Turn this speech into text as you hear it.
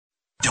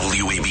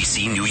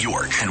WABC New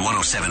York and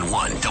 107.1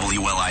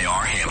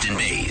 WLIR Hampton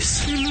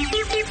Bays.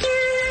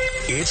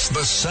 It's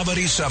the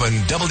 77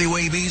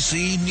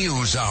 WABC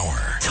News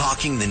Hour.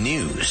 Talking the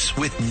news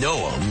with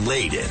Noam,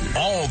 Laden.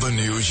 All the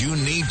news you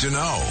need to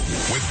know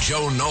with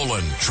Joe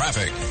Nolan,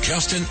 traffic,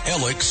 Justin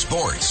Ellick,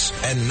 sports.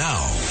 And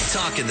now,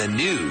 Talking the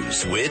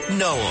news with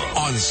Noam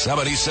on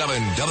 77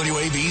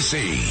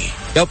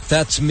 WABC. Yep,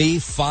 that's me,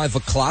 5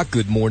 o'clock.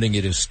 Good morning.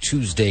 It is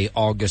Tuesday,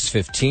 August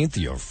 15th.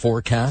 Your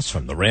forecast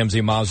from the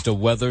Ramsey Mazda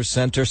Weather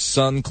Center.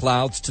 Sun,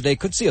 clouds today.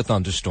 Could see a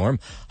thunderstorm.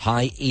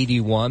 High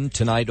 81.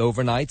 Tonight,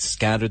 overnight,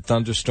 scattered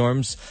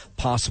thunderstorms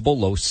possible.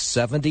 Low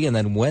 70. And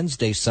then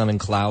Wednesday, sun and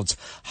clouds.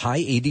 High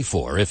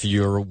 84. If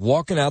you're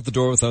walking out the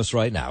door with us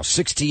right now,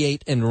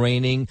 68 and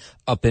raining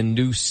up in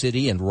New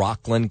City and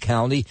Rockland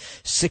County.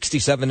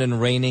 67 and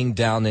raining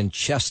down in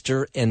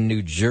Chester and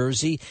New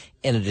Jersey.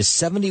 And it is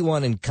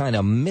 71 and kind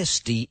of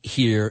misty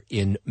here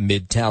in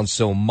Midtown.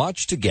 So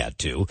much to get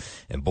to.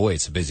 And boy,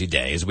 it's a busy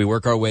day as we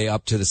work our way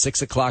up to the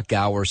 6 o'clock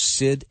hour.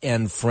 Sid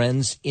and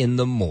Friends in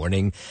the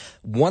morning.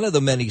 One of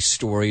the many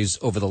stories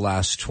over the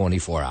last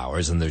 24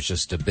 hours, and there's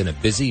just been a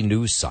busy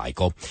news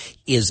cycle,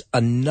 is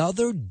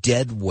another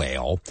dead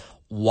whale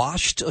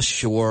washed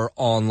ashore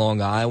on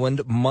Long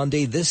Island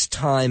Monday, this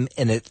time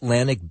in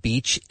Atlantic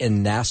Beach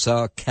in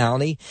Nassau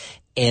County.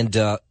 And,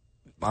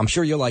 I'm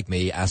sure you're like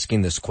me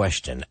asking this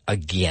question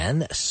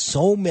again.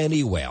 So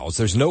many whales.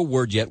 There's no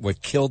word yet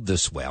what killed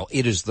this whale.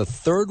 It is the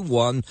third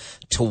one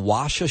to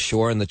wash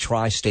ashore in the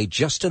tri-state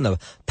just in the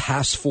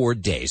past 4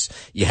 days.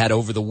 You had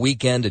over the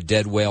weekend a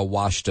dead whale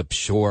washed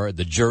ashore at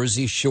the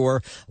Jersey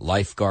shore.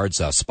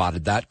 Lifeguards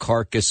spotted that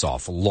carcass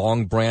off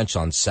Long Branch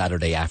on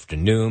Saturday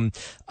afternoon.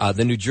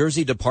 The New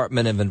Jersey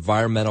Department of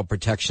Environmental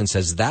Protection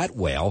says that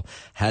whale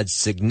had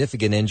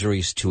significant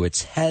injuries to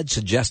its head,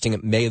 suggesting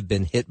it may have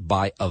been hit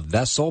by a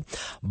vessel.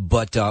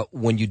 But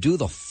when you do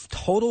the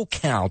total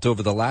count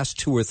over the last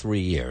 2 or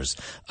 3 years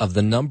of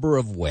the number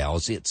of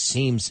whales, it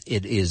seems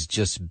it has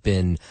just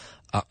been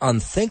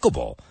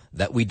unthinkable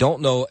that we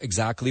don't know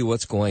exactly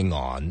what's going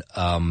on.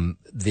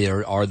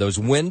 There are those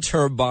wind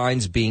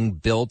turbines being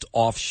built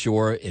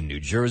offshore in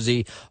New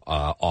Jersey,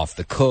 off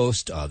the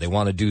coast. They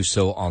want to do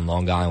so on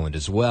Long Island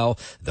as well.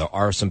 There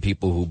are some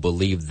people who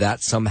believe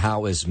that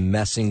somehow is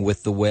messing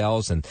with the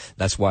whales, and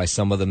that's why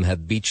some of them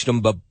have beached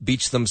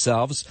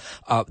themselves.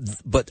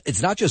 But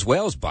it's not just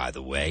whales, by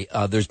the way.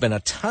 There's been a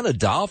ton of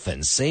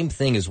dolphins. Same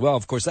thing as well.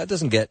 Of course, that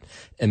doesn't get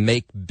and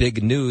make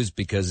big news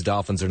because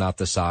dolphins are not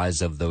the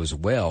size of those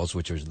whales,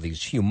 which are these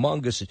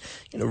humongous,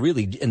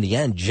 really, in the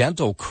end,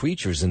 gentle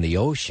creatures in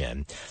the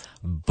ocean.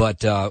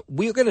 But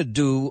we're going to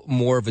do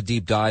more of a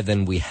deep dive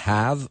than we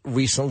have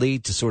recently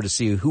to sort of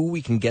see who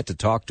we can get to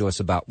talk to us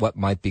about what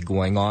might be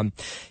going on.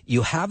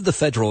 You have the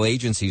federal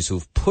agencies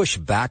who've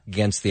pushed back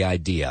against the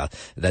idea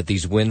that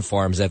these wind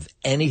farms have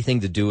anything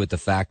to do with the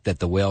fact that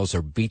the whales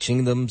are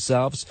beaching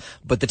themselves.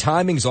 But the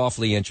timing's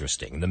awfully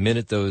interesting. The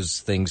minute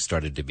those things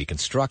started to be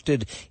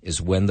constructed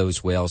is when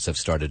those whales have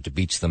started to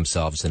beach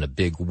themselves in a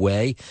big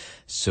way.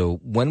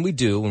 So when we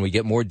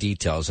get more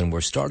details, and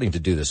we're starting to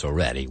do this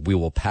already, we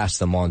will pass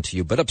them on to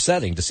you. But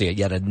upsetting to see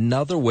yet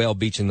another whale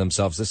beaching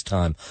themselves, this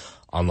time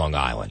on Long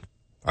Island.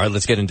 All right,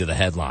 let's get into the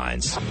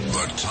headlines.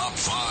 The top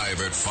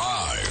 5 at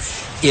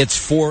 5. It's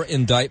 4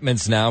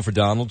 indictments now for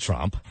Donald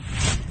Trump.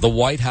 The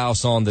White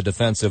House on the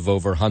defensive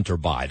over Hunter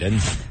Biden.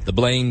 The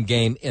blame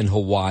game in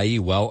Hawaii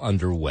well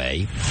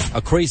underway.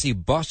 A crazy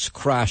bus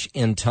crash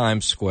in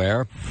Times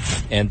Square.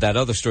 And that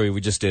other story we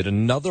just did,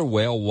 another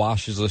whale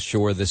washes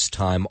ashore, this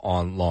time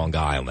on Long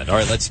Island. All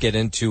right, let's get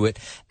into it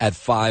at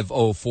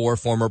 5:04.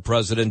 Former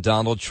President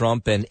Donald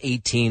Trump and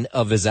 18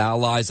 of his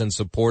allies and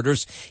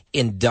supporters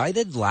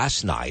indicted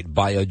last night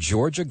by a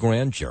Georgia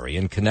grand jury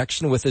in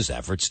connection with his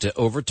efforts to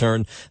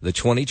overturn the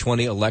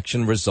 2020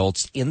 election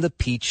results in the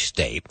Peach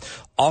State.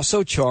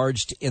 Also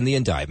charged in the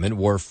indictment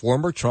were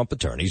former Trump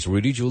attorneys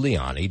Rudy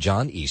Giuliani,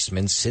 John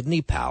Eastman,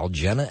 Sidney Powell,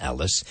 Jenna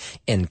Ellis,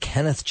 and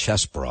Kenneth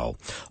Chesbrough.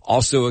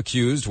 Also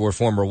accused were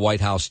former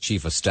White House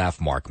Chief of Staff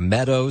Mark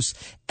Meadows,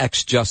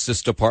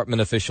 ex-Justice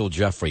Department official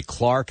Jeffrey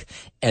Clark,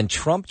 and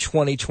Trump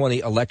 2020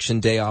 Election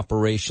Day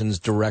Operations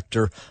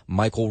Director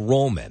Michael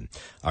Roman.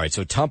 All right,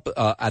 so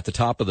at the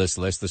top of this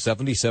list, the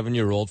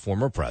 77-year-old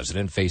former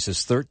president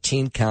faces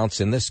 13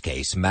 counts in this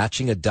case,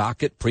 matching a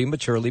docket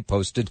prematurely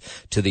posted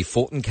to the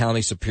Fulton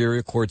County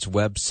Superior Court's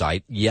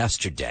website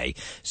yesterday.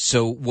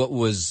 So what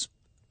was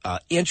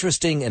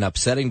interesting and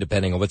upsetting,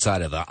 depending on what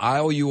side of the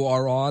aisle you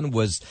are on,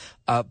 was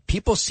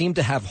people seem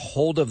to have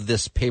hold of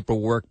this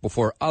paperwork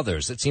before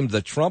others. It seemed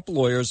the Trump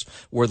lawyers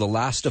were the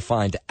last to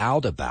find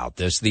out about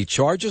this. The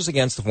charges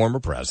against the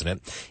former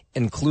president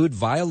include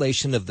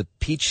violation of the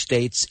Peach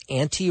State's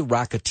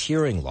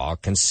anti-racketeering law,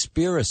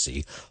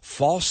 conspiracy,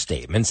 false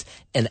statements,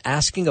 and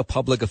asking a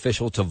public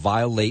official to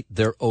violate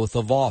their oath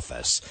of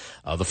office.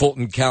 The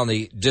Fulton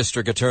County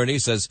District Attorney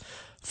says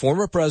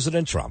former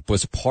President Trump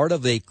was part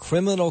of a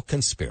criminal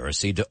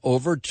conspiracy to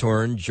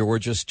overturn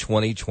Georgia's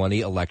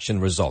 2020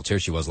 election results. Here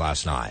she was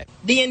last night.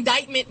 The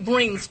indictment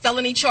brings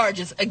felony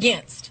charges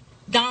against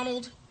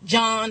Donald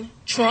John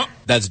Trump.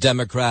 That's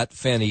Democrat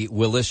Fani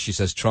Willis. She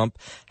says Trump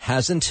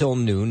has until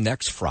noon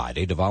next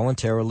Friday to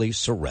voluntarily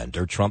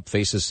surrender. Trump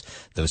faces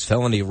those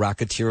felony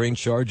racketeering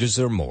charges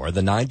or more.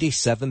 The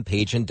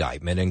 97-page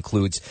indictment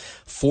includes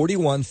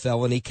 41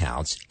 felony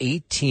counts.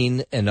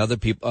 18 other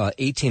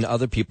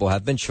people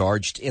have been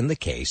charged in the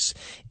case,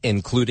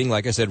 including,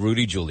 like I said,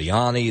 Rudy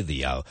Giuliani,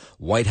 the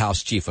White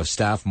House Chief of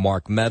Staff,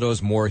 Mark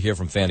Meadows. More here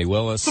from Fani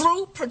Willis.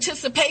 Through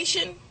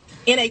participation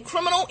in a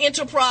criminal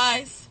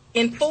enterprise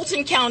in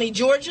Fulton County,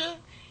 Georgia,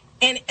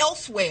 and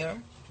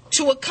elsewhere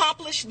to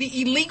accomplish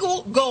the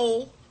illegal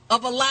goal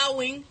of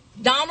allowing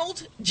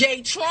Donald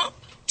J. Trump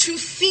to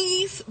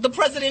seize the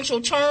presidential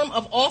term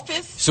of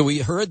office. So we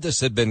heard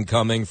this had been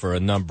coming for a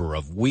number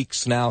of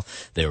weeks now.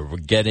 They were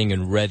getting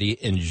and ready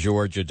in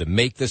Georgia to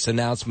make this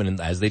announcement,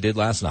 as they did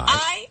last night.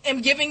 I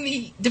am giving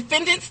the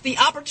defendants the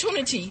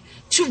opportunity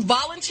to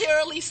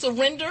voluntarily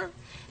surrender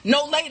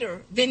no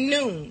later than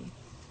noon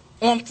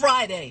on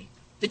Friday,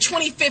 the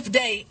 25th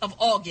day of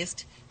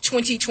August,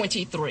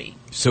 2023.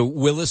 So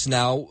Willis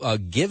now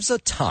gives a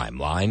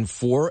timeline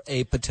for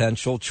a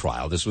potential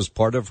trial. This was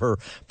part of her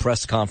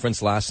press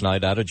conference last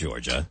night out of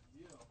Georgia.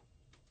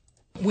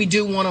 We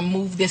do want to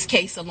move this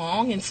case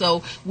along, and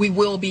so we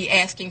will be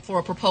asking for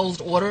a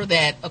proposed order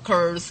that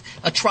occurs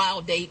a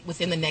trial date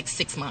within the next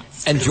 6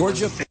 months. And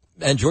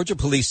Georgia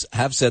police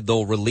have said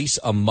they'll release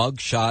a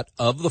mugshot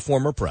of the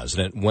former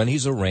president when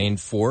he's arraigned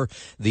for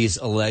these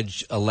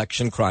alleged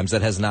election crimes.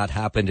 That has not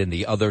happened in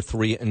the other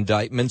three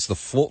indictments. The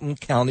Fulton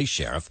County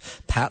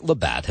Sheriff, Pat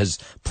Labatt, has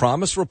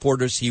promised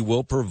reporters he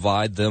will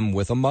provide them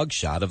with a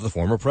mugshot of the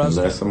former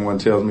president. Unless someone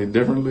tells me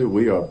differently,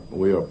 we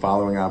are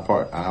following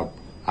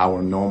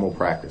our normal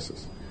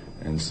practices.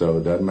 And so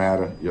it doesn't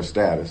matter your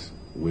status.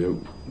 We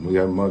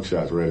have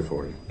mugshots ready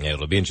for you. Yeah,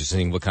 it'll be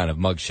interesting what kind of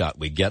mugshot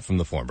we get from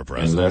the former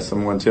president. Unless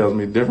someone tells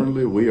me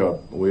differently, we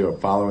are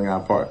following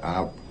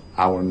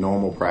our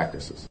normal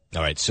practices.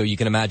 All right, so you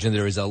can imagine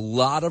there is a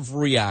lot of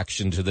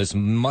reaction to this,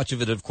 much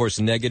of it, of course,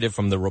 negative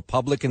from the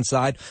Republican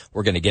side.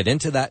 We're going to get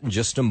into that in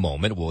just a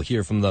moment. We'll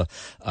hear from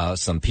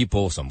some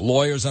people, some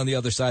lawyers on the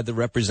other side that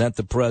represent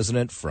the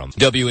president. From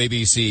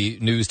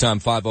WABC News Time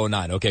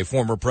 509. Okay,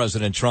 former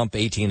President Trump,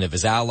 18 of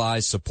his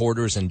allies,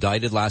 supporters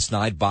indicted last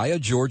night by a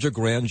Georgia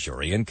grand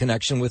jury in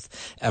connection with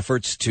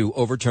efforts to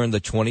overturn the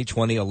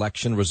 2020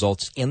 election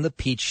results in the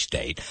Peach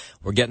State.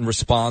 We're getting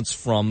response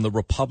from the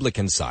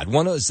Republican side.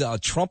 One is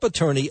Trump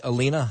attorney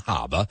Alina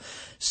Habba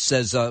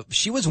says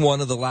she was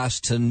one of the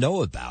last to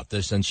know about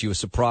this, and she was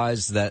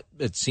surprised that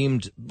it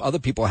seemed other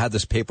people had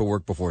this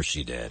paperwork before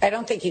she did. I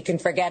don't think you can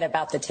forget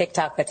about the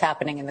TikTok that's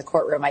happening in the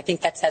courtroom. I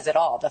think that says it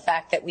all. The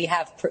fact that we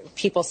have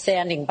people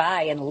standing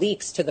by and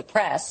leaks to the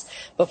press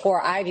before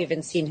I've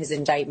even seen his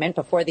indictment,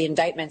 before the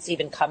indictments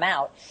even come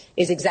out,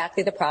 is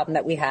exactly the problem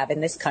that we have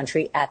in this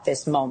country at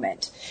this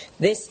moment.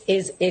 This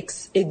is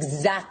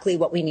exactly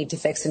what we need to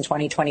fix in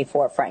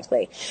 2024,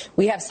 frankly.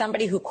 We have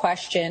somebody who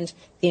questioned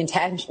the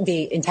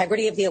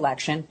integrity of the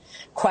election,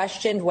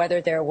 questioned whether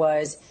there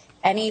was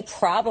any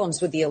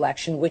problems with the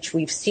election, which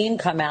we've seen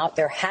come out.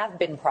 There have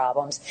been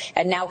problems,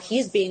 and now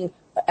he's being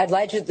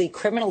allegedly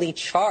criminally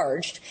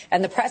charged,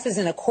 and the press is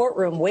in a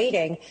courtroom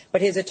waiting,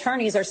 but his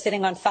attorneys are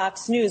sitting on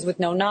Fox News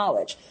with no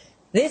knowledge.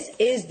 This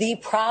is the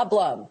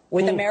problem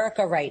with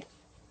America right now.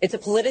 It's a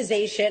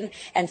politicization,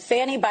 and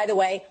Fani, by the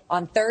way,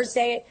 on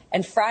Thursday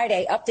and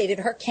Friday updated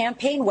her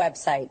campaign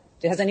website.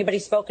 Has anybody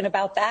spoken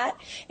about that?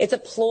 It's a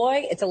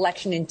ploy, it's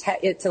election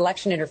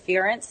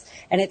interference,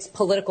 and it's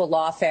political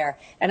lawfare.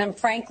 And I'm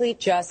frankly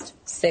just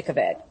sick of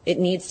it. It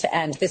needs to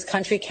end. This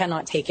country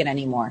cannot take it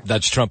anymore.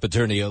 That's Trump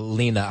attorney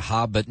Alina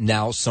Habba.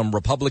 Now some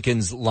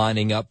Republicans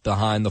lining up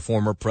behind the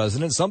former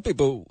president. Some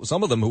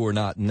of them who are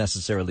not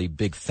necessarily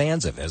big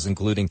fans of his,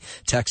 including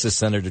Texas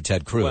Senator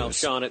Ted Cruz. Well,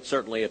 Sean, it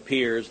certainly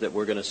appears that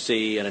we're going to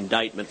see an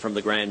indictment from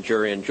the grand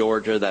jury in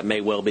Georgia that may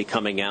well be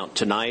coming out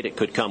tonight. It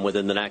could come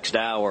within the next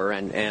hour,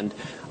 and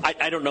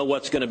I don't know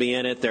what's going to be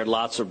in it. There are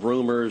lots of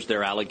rumors.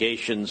 There are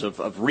allegations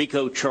of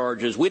RICO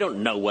charges. We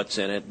don't know what's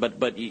in it.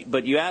 But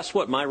you asked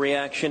what my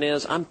reaction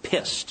is. I'm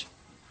pissed.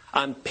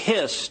 I'm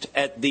pissed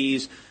at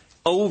these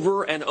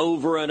over and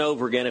over and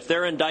over again. If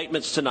there are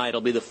indictments tonight,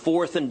 it'll be the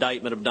fourth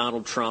indictment of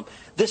Donald Trump.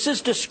 This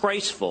is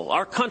disgraceful.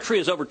 Our country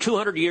is over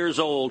 200 years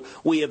old.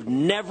 We have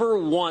never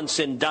once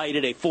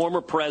indicted a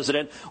former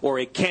president or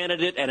a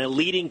candidate and a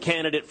leading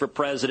candidate for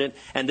president.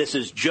 And this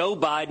is Joe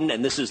Biden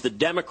and this is the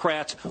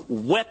Democrats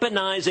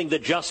weaponizing the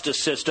justice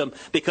system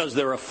because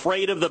they're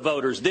afraid of the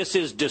voters. This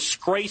is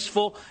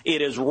disgraceful.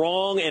 It is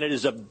wrong, and it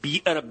is an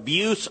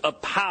abuse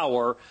of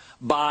power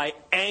by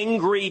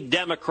angry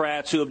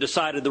Democrats who have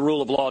decided the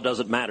rule of law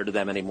doesn't matter to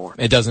them anymore.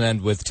 It doesn't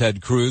end with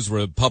Ted Cruz.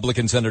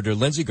 Republican Senator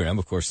Lindsey Graham,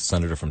 of course, the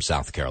senator from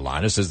South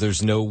Carolina, says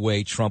there's no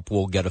way Trump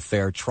will get a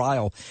fair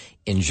trial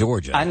in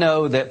Georgia. I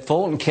know that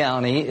Fulton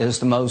County is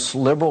the most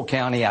liberal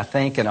county, I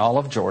think, in all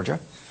of Georgia.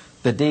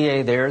 The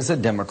DA there is a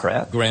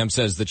Democrat. Graham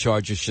says the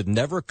charges should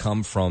never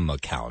come from a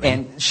county.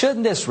 And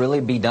shouldn't this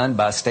really be done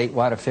by a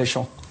statewide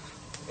official?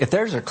 If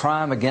there's a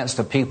crime against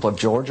the people of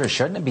Georgia,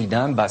 shouldn't it be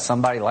done by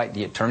somebody like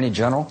the Attorney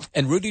General?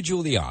 And Rudy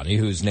Giuliani,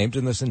 who's named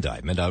in this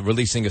indictment,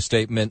 releasing a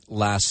statement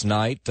last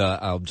night.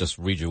 I'll just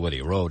read you what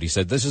he wrote. He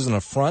said, "This is an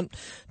affront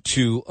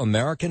to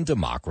American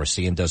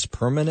democracy and does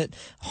permanent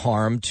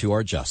harm to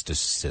our justice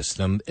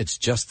system. It's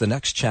just the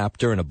next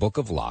chapter in a book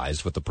of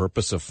lies with the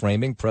purpose of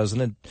framing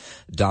President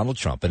Donald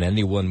Trump and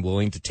anyone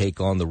willing to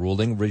take on the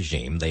ruling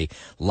regime. They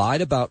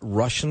lied about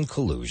Russian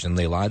collusion.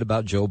 They lied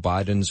about Joe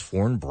Biden's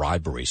foreign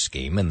bribery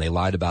scheme, and they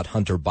lied about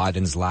Hunter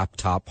Biden's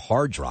laptop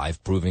hard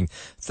drive proving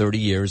 30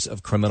 years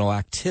of criminal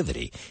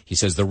activity." He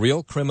says the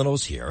real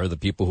criminals here are the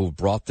people who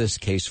brought this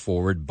case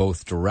forward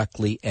both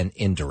directly and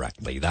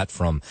indirectly. That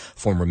from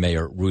former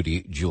Mayor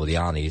Rudy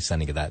Giuliani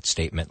sending that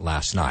statement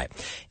last night.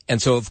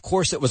 And so, of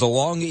course, it was a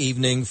long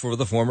evening for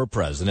the former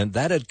president.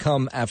 That had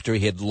come after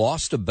he had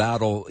lost a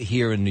battle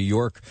here in New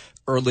York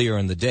earlier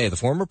in the day. The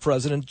former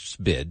president's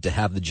bid to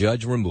have the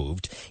judge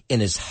removed in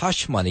his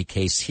hush money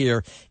case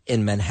here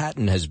in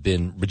Manhattan has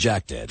been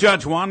rejected.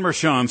 Judge Juan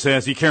Merchan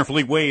says he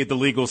carefully weighed the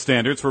legal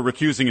standards for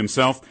recusing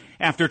himself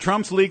after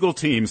Trump's legal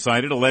team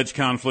cited alleged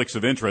conflicts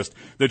of interest.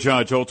 The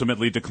judge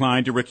ultimately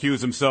declined to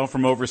recuse himself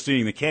from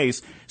overseeing the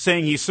case,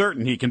 saying he's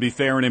certain he can be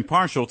fair and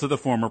impartial to the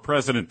former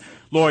president.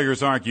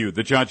 Lawyers argue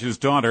the judge's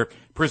daughter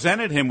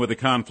presented him with a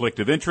conflict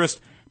of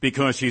interest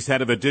because she's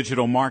head of a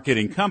digital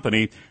marketing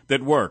company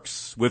that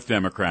works with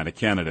Democratic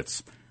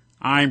candidates.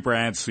 I'm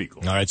Brad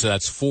Siegel. All right, so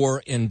that's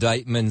 4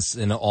 indictments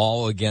in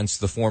all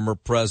against the former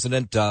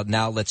president.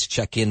 Now let's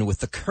check in with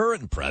the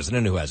current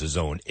president, who has his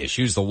own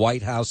issues. The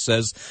White House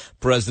says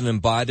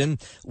President Biden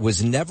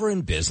was never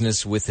in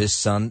business with his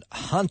son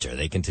Hunter.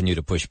 They continue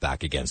to push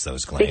back against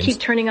those claims. They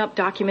keep turning up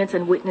documents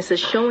and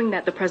witnesses showing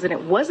that the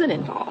president wasn't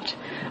involved,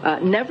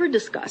 never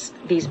discussed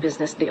these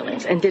business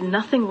dealings, and did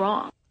nothing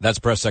wrong. That's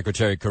Press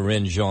Secretary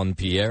Karine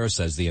Jean-Pierre,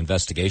 says the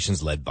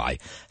investigations led by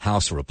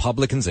House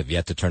Republicans have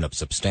yet to turn up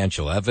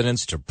substantial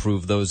evidence to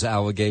prove those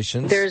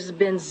allegations. There's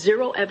been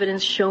zero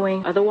evidence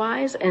showing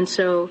otherwise, and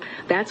so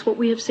that's what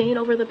we have seen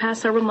over the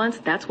past several months.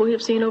 That's what we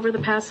have seen over the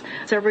past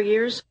several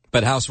years.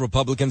 But House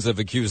Republicans have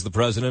accused the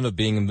president of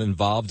being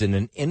involved in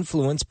an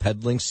influence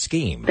peddling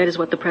scheme. That is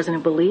what the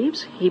president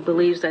believes. He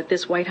believes that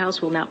this White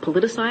House will not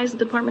politicize the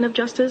Department of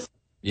Justice.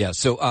 Yeah,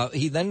 so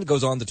he then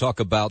goes on to talk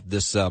about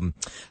this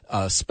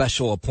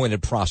special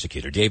appointed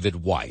prosecutor, David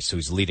Weiss,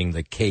 who's leading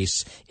the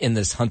case in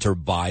this Hunter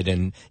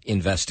Biden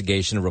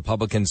investigation.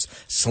 Republicans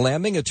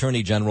slamming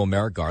Attorney General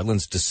Merrick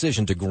Garland's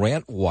decision to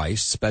grant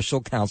Weiss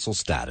special counsel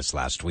status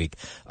last week.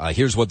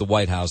 Here's what the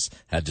White House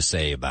had to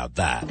say about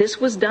that. This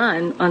was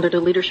done under the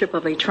leadership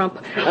of a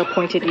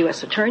Trump-appointed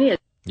U.S. attorney.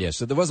 Yeah,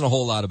 so there wasn't a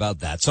whole lot about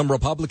that. Some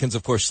Republicans,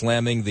 of course,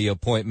 slamming the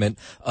appointment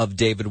of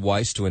David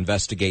Weiss to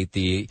investigate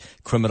the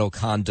criminal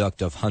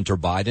conduct of Hunter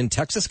Biden.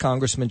 Texas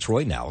Congressman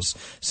Troy Nehls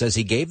says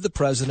he gave the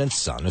president's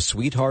son a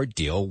sweetheart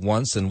deal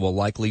once and will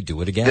likely do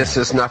it again. This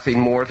is nothing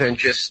more than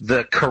just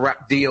the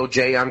corrupt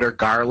DOJ under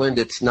Garland.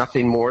 It's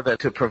nothing more than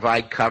to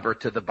provide cover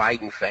to the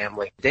Biden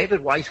family. David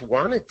Weiss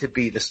wanted to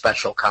be the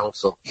special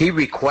counsel. He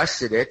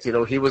requested it. You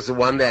know, he was the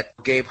one that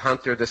gave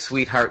Hunter the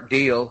sweetheart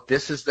deal.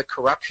 This is the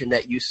corruption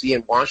that you see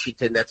in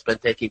Washington that's been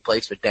taking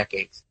place for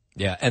decades.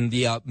 Yeah, and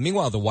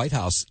meanwhile, the White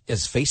House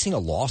is facing a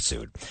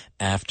lawsuit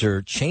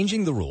after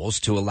changing the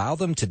rules to allow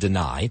them to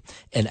deny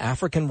an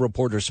African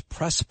reporter's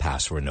press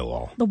pass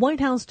renewal. The White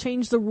House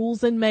changed the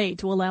rules in May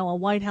to allow a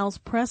White House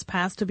press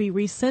pass to be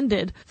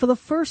rescinded for the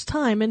first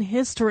time in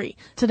history.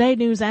 Today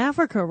News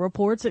Africa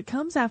reports it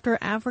comes after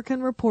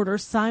African reporter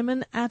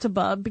Simon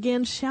Ateba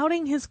began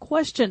shouting his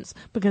questions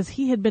because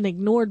he had been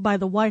ignored by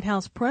the White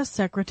House press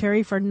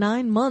secretary for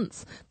 9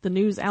 months. The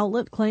news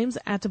outlet claims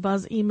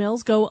Ateba's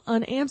emails go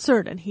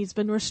unanswered, and he's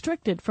been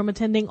restricted from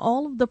attending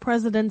all of the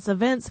president's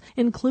events,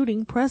 including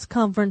press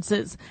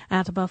conferences.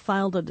 Ateba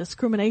filed a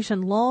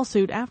discrimination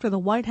lawsuit after the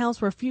White House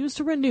refused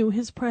to renew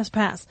his press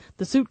pass.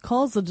 The suit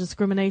calls the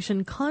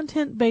discrimination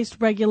content-based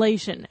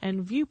regulation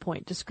and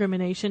viewpoint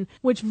discrimination,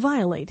 which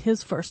violate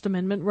his First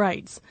Amendment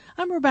rights.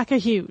 I'm Rebecca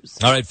Hughes.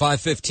 All right,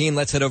 5:15.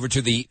 Let's head over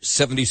to the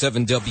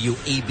 77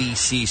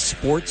 WABC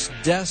Sports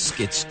Desk.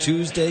 It's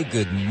Tuesday.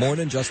 Good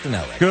morning, Justin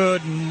Ellick.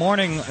 Good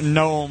morning,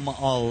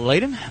 Noam,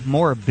 Laden.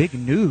 More big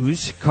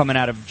news coming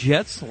out of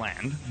Jets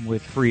land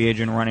with free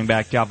agent running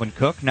back Dalvin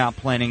Cook now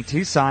planning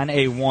to sign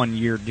a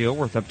one-year deal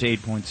worth up to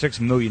 $8.6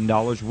 million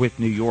with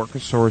New York. A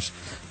source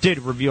did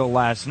reveal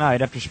last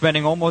night after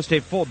spending almost a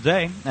full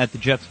day at the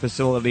Jets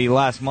facility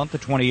last month, the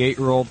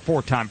 28-year-old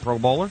four-time Pro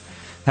Bowler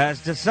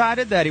has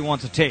decided that he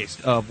wants a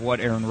taste of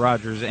what Aaron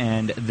Rodgers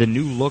and the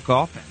new-look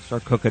offense are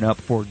cooking up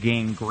for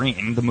Gang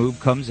Green. The move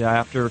comes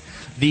after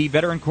the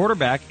veteran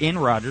quarterback in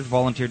Rodgers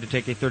volunteered to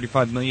take a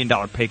 $35 million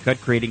pay cut,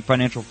 creating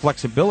financial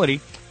flexibility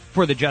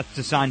for the Jets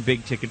to sign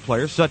big-ticket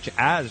players such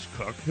as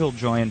Cook. He'll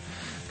join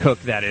Cook,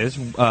 that is,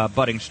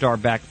 budding star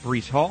back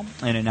Breece Hall,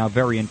 and a now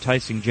very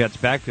enticing Jets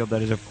backfield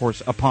that is, of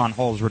course, upon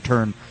Hall's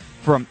return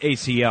from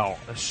ACL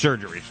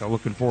surgery. So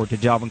looking forward to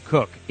Dalvin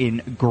Cook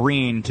in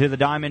green. To the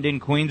Diamond in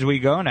Queens we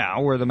go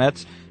now, where the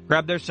Mets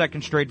grabbed their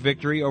second straight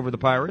victory over the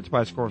Pirates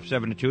by a score of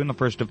 7-2 in the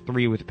first of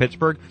three with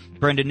Pittsburgh.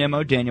 Brendan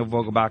Nimmo, Daniel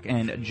Vogelbach,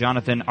 and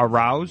Jonathan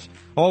Arauz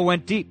all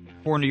went deep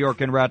for New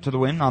York en route to the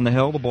win. On the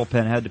hill, the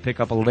bullpen had to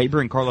pick up a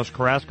laboring Carlos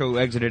Carrasco, who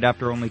exited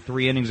after only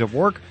 3 innings of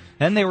work,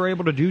 and they were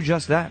able to do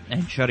just that,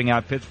 and shutting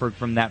out Pittsburgh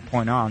from that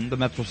point on. The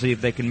Mets will see if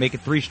they can make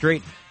it 3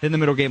 straight in the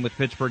middle game with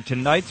Pittsburgh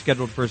tonight,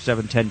 scheduled for a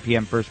 7:10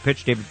 p.m. first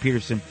pitch. David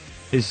Peterson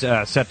is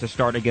set to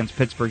start against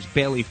Pittsburgh's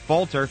Bailey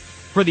Falter.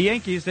 For the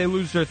Yankees, they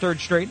lose their 3rd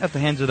straight at the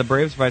hands of the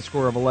Braves by a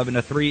score of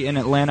 11-3 in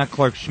Atlanta.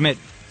 Clark Schmidt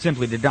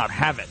simply did not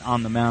have it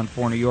on the mound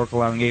for New York,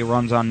 allowing 8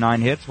 runs on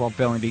 9 hits while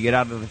failing to get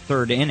out of the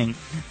 3rd inning.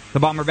 The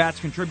Bomber Bats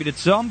contributed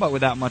some, but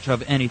without much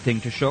of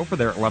anything to show for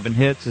their 11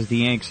 hits, as the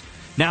Yanks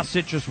now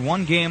sit just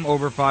 1 game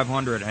over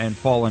 500 and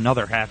fall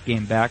another half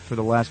game back for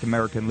the last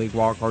American League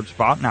wildcard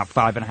spot, now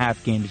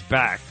 5.5 games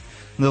back.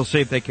 They'll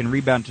see if they can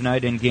rebound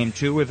tonight in Game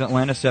 2 with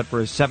Atlanta set for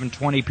a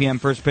 7:20 p.m.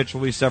 first pitch.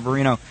 Luis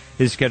Severino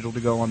is scheduled to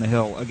go on the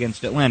hill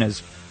against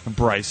Atlanta's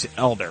Bryce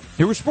Elder.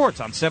 Here was sports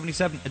on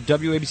 77 at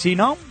WABC.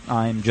 No,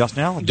 I'm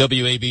Justin Allen.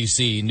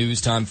 WABC News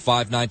Time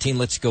 5:19.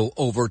 Let's go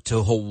over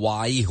to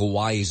Hawaii.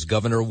 Hawaii's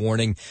governor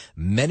warning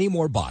many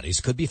more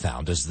bodies could be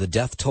found as the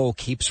death toll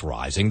keeps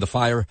rising. The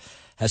fire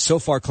has so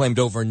far claimed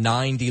over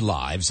 90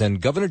 lives,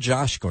 and Governor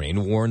Josh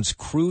Green warns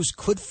crews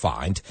could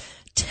find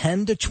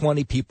 10 to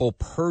 20 people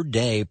per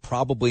day,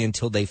 probably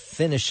until they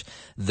finish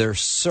their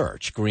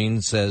search.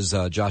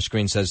 Josh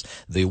Green says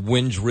the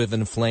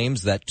wind-driven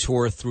flames that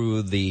tore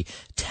through the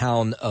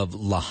town of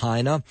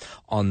Lahaina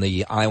on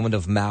the island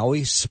of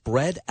Maui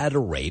spread at a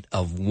rate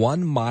of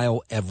 1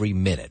 mile every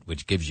minute,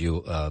 which gives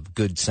you a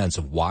good sense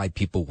of why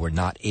people were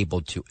not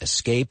able to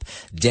escape.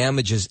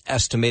 Damage is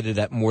estimated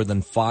at more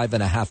than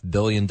 $5.5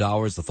 billion.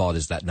 The thought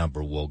is that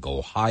number will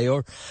go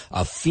higher.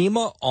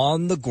 FEMA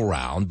on the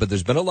ground, but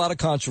there's been a lot of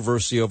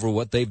controversy over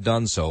what they've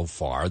done so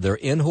far. They're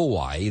in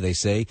Hawaii, they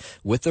say,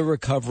 with the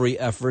recovery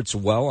efforts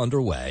well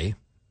underway.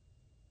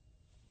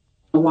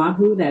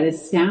 Oahu that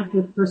is staffed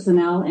with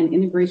personnel and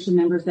integration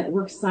members that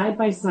work side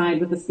by side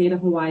with the state of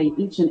Hawaii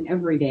each and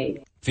every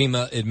day.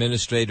 FEMA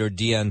Administrator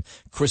Deanne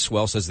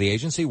Criswell says the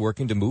agency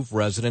working to move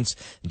residents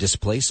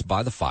displaced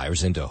by the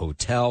fires into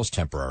hotels,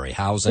 temporary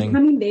housing. The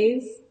coming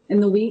days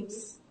and the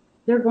weeks,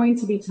 they're going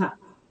to be tough.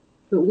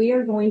 But we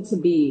are going to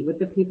be with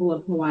the people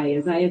of Hawaii,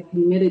 as I have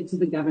committed to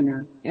the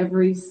governor,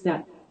 every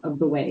step of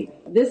the way.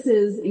 This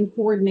is in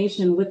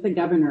coordination with the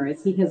governor,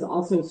 as he has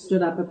also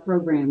stood up a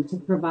program to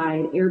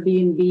provide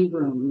Airbnb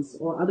rooms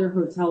or other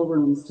hotel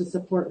rooms to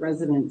support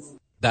residents.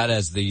 That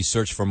as the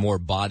search for more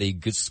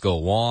bodies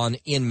go on.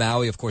 In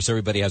Maui, of course,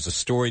 everybody has a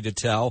story to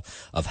tell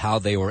of how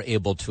they were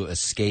able to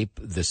escape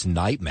this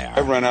nightmare.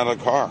 I ran out of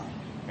the car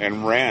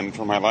and ran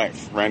for my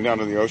life, ran down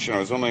to the ocean. I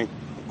was only a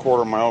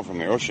quarter mile from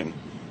the ocean.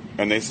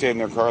 And they stayed in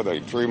their car.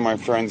 3 of my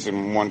friends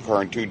in one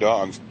car and 2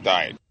 dogs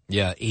died.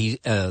 Yeah,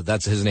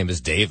 that's his name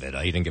is David.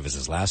 He didn't give us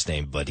his last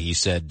name, but he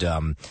said,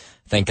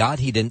 thank God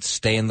he didn't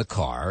stay in the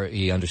car.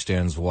 He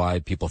understands why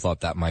people thought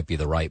that might be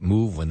the right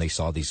move when they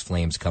saw these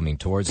flames coming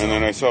towards them.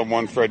 And then I saw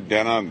one Fred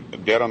dead on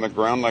the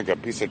ground like a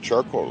piece of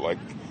charcoal, like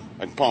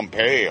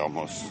Pompeii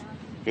almost,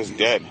 just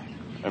dead.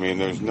 I mean,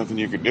 there's nothing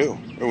you could do.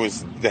 It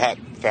was that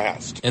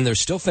fast. And there's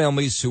still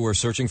families who are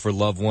searching for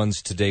loved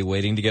ones today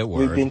waiting to get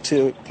word. We've been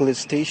to police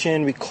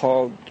station, we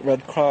called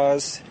Red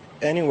Cross,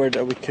 anywhere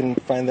that we can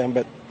find them,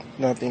 but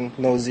nothing,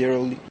 no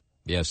zero.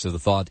 Yeah, so the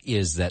thought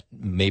is that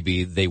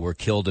maybe they were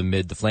killed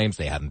amid the flames.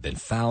 They haven't been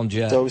found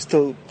yet. So we're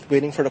still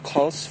waiting for the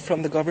calls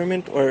from the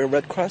government or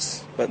Red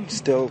Cross, but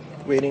still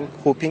waiting,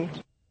 hoping.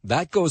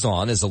 That goes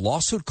on as a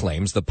lawsuit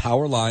claims the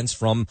power lines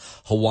from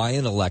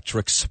Hawaiian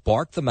Electric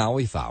sparked the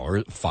Maui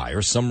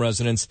fire. Some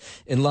residents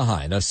in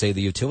Lahaina say the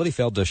utility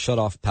failed to shut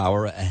off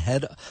power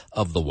ahead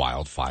of the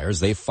wildfires.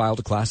 They've filed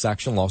a class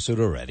action lawsuit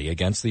already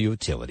against the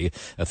utility.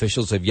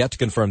 Officials have yet to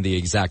confirm the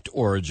exact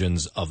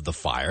origins of the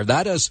fire.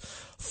 That is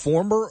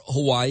former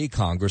Hawaii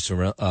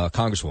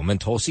Congresswoman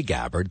Tulsi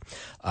Gabbard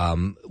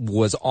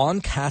was on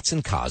Katz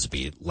and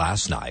Cosby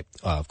last night.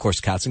 Of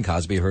course, Katz and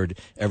Cosby heard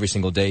every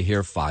single day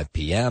here, 5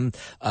 p.m.,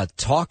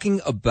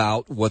 talking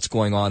about what's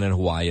going on in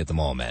Hawaii at the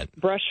moment.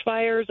 Brush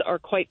fires are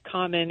quite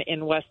common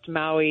in West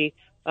Maui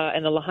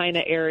and the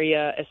Lahaina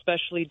area,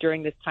 especially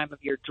during this time of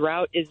year.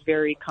 Drought is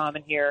very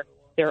common here.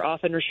 There are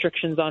often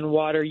restrictions on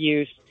water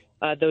use.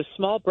 Those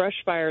small brush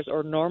fires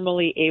are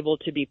normally able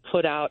to be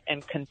put out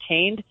and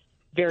contained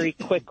very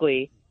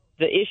quickly.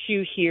 The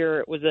issue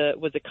here was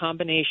a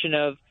combination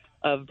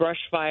of brush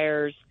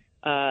fires,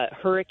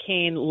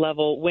 hurricane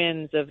level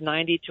winds of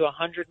 90 to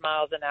 100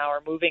 miles an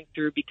hour moving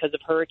through because of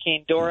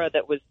Hurricane Dora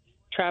that was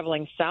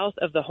traveling south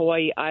of the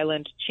Hawaii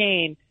island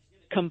chain,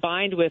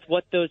 combined with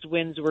what those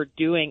winds were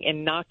doing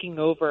and knocking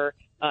over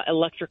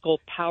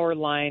electrical power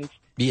lines.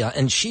 Yeah,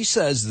 and she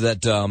says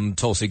that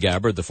Tulsi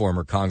Gabbard, the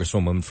former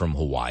congresswoman from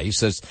Hawaii,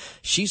 says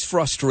she's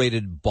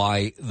frustrated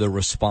by the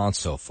response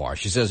so far.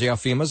 She says, yeah,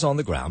 FEMA's on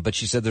the ground, but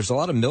she said there's a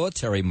lot of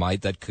military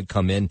might that could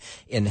come in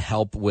and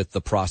help with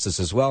the process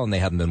as well, and they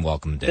haven't been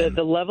welcomed in.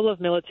 The level of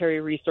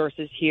military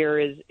resources here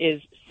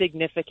is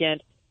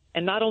significant,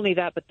 and not only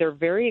that, but they're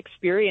very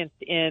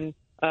experienced in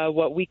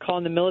what we call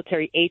in the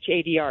military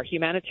HADR,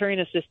 Humanitarian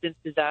Assistance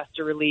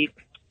Disaster Relief.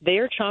 They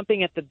are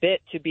chomping at the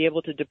bit to be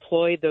able to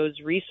deploy those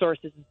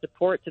resources and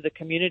support to the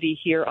community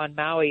here on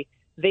Maui.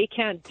 They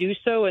can't do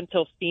so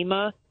until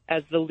FEMA,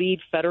 as the lead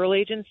federal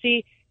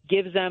agency,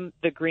 gives them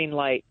the green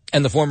light.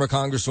 And the former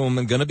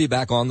Congresswoman going to be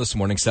back on this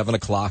morning, 7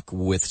 o'clock,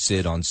 with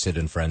Sid on Sid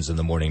and Friends in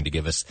the morning to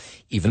give us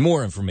even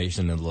more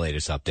information and the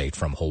latest update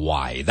from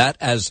Hawaii. That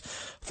as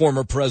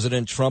former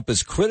President Trump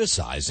is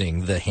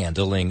criticizing the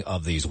handling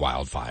of these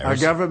wildfires. Our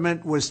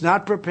government was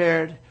not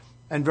prepared,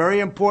 and very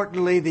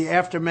importantly, the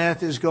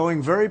aftermath is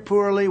going very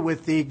poorly,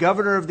 with the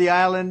governor of the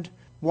island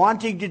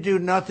wanting to do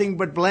nothing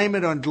but blame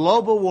it on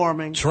global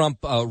warming. Trump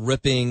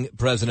ripping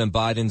President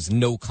Biden's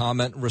no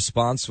comment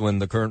response when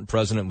the current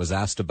president was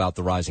asked about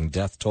the rising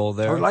death toll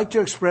there. I would like to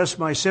express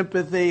my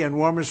sympathy and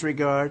warmest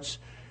regards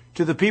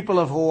to the people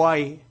of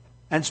Hawaii,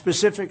 and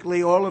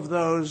specifically all of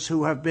those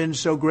who have been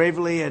so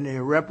gravely and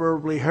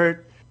irreparably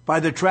hurt by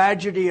the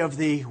tragedy of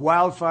the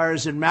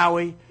wildfires in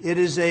Maui. It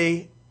is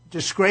a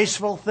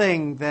disgraceful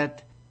thing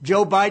that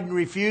Joe Biden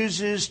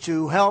refuses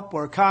to help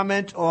or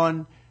comment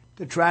on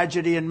the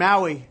tragedy in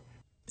Maui.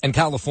 And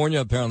California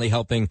apparently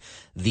helping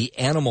the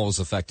animals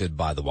affected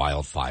by the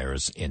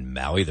wildfires in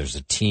Maui. There's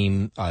a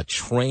team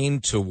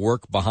trained to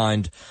work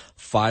behind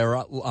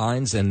fire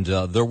lines, and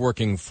they're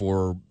working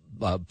for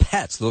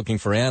pets, looking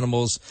for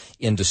animals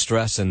in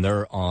distress, and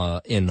they're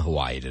in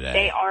Hawaii today.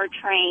 They are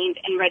trained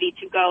and ready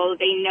to go.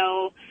 They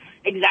know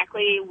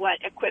exactly what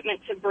equipment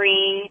to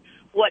bring,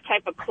 what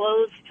type of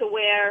clothes to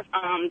wear.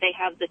 They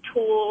have the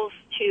tools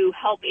to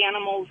help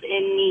animals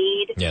in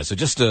need. Yeah, so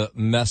just a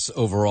mess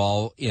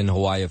overall in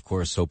Hawaii, of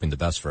course, hoping the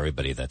best for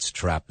everybody that's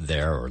trapped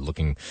there or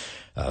looking,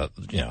 they're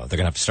going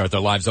to have to start their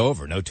lives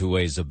over. No two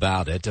ways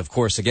about it. Of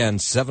course, again,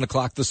 7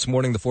 o'clock this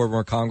morning, the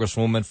former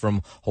Congresswoman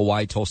from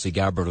Hawaii, Tulsi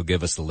Gabbard, will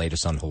give us the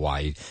latest on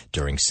Hawaii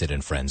during Sid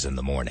and Friends in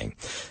the morning.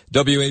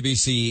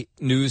 WABC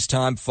News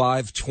Time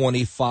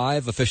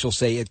 5:25. Officials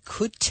say it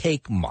could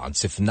take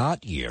months, if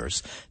not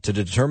years, to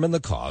determine the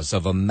cause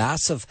of a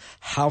massive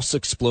house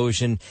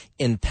explosion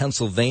in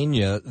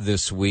Pennsylvania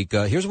this week.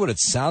 Here's what it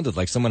sounded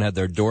like. Someone had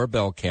their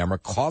doorbell camera,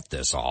 caught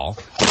this all.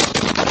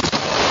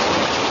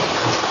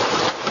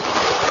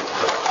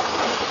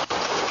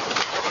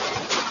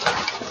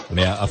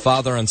 Yeah, a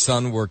father and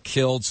son were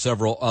killed.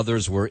 Several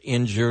others were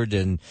injured,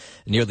 and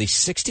nearly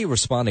 60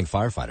 responding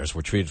firefighters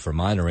were treated for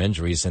minor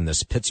injuries in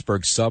this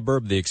Pittsburgh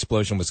suburb. The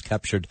explosion was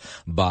captured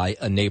by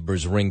a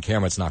neighbor's Ring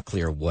camera. It's not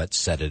clear what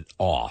set it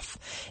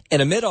off.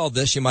 And amid all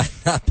this, you might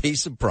not be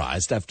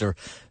surprised, after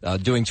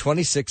doing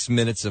 26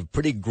 minutes of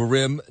pretty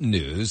grim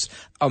news,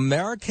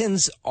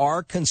 Americans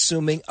are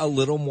consuming a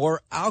little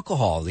more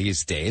alcohol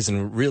these days,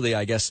 and really,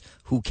 I guess,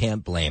 who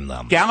can't blame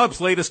them?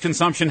 Gallup's latest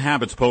consumption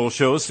habits poll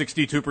shows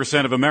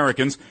 62% of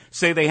Americans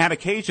say they had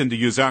occasion to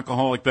use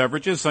alcoholic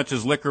beverages such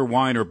as liquor,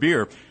 wine, or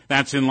beer.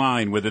 That's in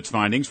line with its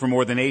findings for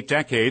more than 8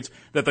 decades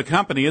that the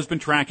company has been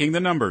tracking the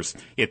numbers.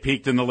 It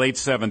peaked in the late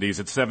 70s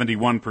at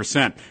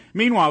 71%.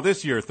 Meanwhile,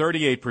 this year,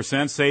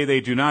 38% say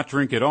they do not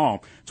drink at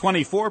all.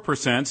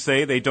 24%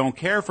 say they don't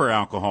care for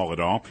alcohol at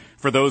all.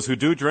 For those who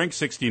do drink,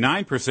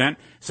 69%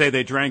 say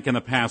they drank in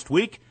the past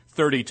week,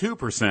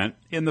 32%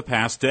 in the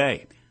past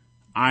day.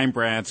 I'm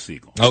Brad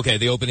Siegel. Okay,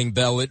 the opening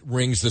bell, it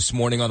rings this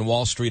morning on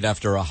Wall Street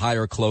after a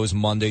higher close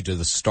Monday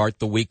to start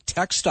the week.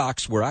 Tech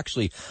stocks were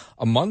actually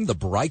among the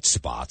bright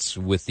spots,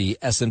 with the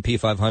S&P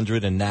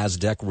 500 and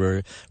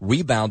NASDAQ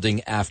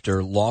rebounding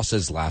after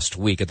losses last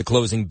week. At the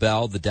closing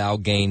bell, the Dow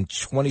gained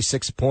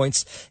 26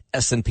 points.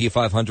 S&P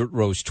 500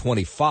 rose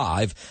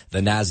 25. The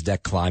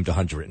NASDAQ climbed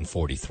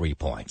 143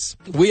 points.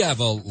 We have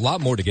a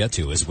lot more to get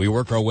to as we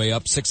work our way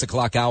up. 6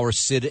 o'clock hour,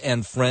 Sid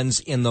and Friends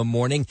in the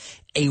morning.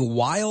 A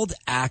wild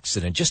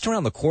accident just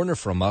around the corner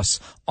from us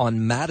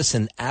on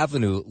Madison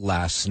Avenue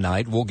last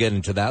night. We'll get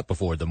into that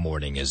before the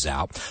morning is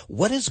out.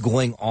 What is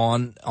going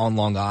on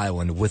Long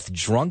Island with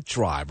drunk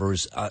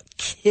drivers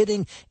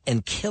hitting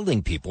and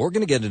killing people? We're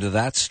going to get into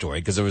that story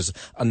because there was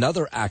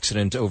another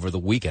accident over the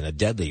weekend, a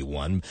deadly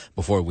one,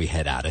 before we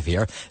head out of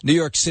here. New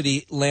York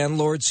City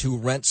landlords who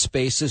rent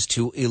spaces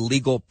to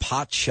illegal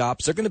pot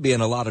shops, they're going to be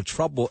in a lot of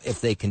trouble if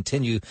they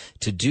continue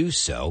to do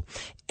so.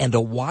 And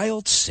a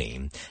wild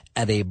scene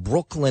at a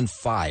Brooklyn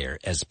fire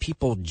as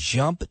people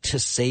jump to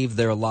save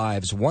their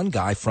lives. One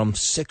guy from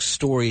 6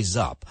 stories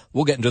up.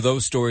 We'll get into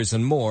those stories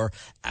and more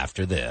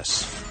after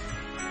this.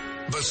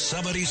 The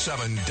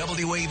 77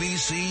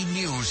 WABC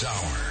News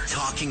Hour.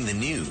 Talking the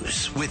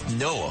news with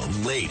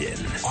Noam,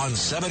 Laden. On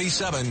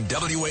 77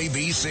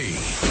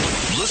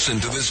 WABC. Listen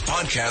to this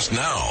podcast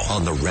now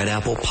on the Red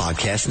Apple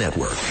Podcast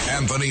Network.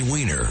 Anthony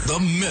Weiner, The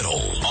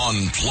Middle,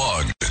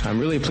 Unplugged. I'm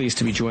really pleased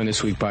to be joined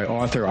this week by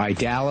Arthur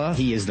Idala.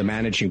 He is the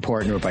managing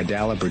partner of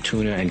Idala,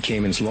 Bertuna, and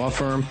Cayman's law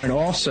firm. And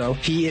also,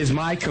 he is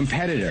my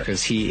competitor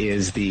because he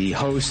is the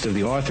host of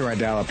the Arthur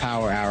Idala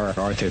Power Hour.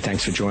 Arthur,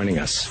 thanks for joining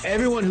us.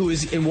 Everyone who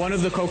is in one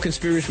of the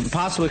co-conspirators, with the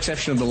possible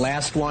exception of the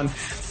last one,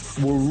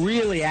 were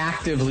really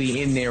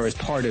actively in there as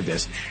part of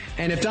this.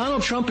 And if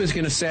Donald Trump is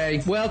going to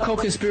say, well,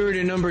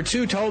 co-conspirator number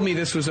 2 told me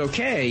this was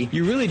okay,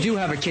 you really do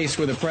have a case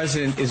where the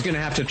president is going to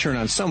have to turn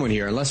on someone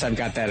here, unless I've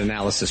got that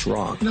analysis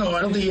wrong. No,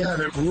 I don't think you have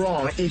it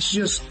wrong. It's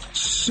just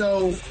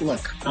so,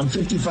 look, I'm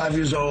 55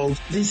 years old.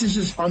 This is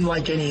just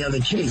unlike any other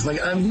case.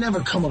 Like, I've never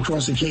come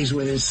across a case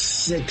where there's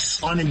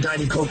 6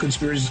 unindicted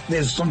co-conspirators.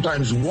 There's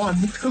sometimes 1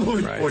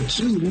 or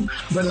 2,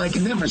 but like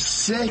never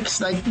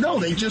 6. Like, no,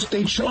 they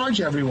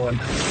charge everyone.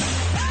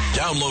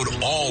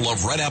 Download all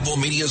of Red Apple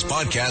Media's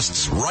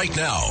podcasts right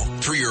now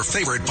through your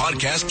favorite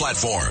podcast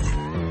platform.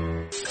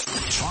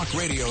 Talk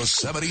Radio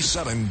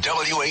 77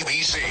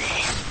 WABC.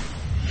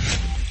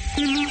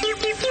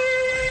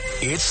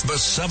 It's the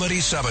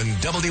 77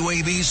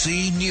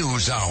 WABC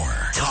News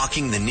Hour.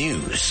 Talking the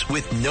news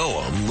with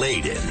Noam,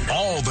 Laden.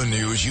 All the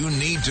news you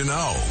need to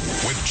know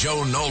with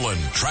Joe Nolan,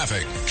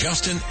 traffic,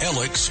 Justin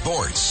Ellick,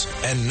 sports.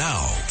 And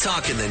now,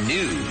 Talking the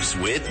news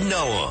with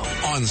Noam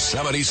on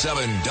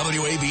 77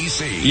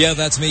 WABC. Yeah,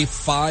 that's me,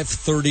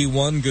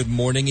 5:31. Good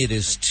morning. It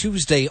is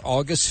Tuesday,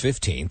 August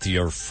 15th.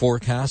 Your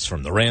forecast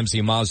from the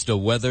Ramsey Mazda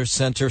Weather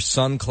Center.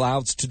 Sun,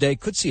 clouds today.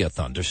 Could see a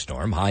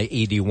thunderstorm. High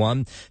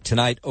 81.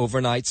 Tonight,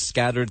 overnight,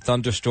 scattered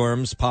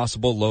thunderstorms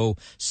possible, low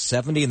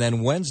 70. And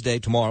then Wednesday,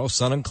 tomorrow,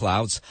 sun and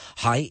clouds,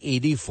 high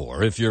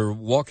 84. If you're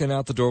walking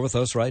out the door with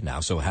us right now,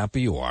 so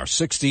happy you are.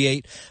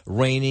 68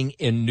 raining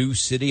in New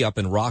City up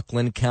in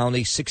Rockland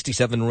County,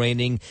 67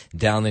 raining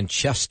down in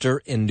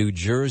Chester in New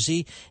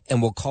Jersey,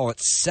 and we'll call it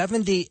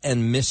 70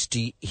 and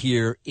misty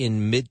here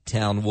in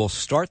Midtown. We'll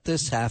start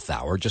this half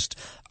hour just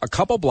a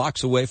couple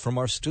blocks away from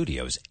our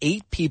studios.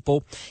 8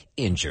 people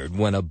injured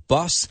when a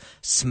bus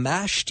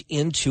smashed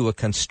into a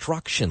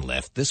construction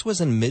lift. This was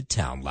in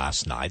Midtown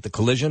last night. The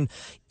collision,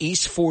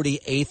 East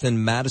 48th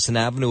and Madison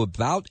Avenue,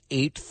 about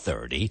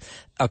 8:30.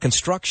 A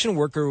construction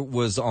worker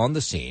was on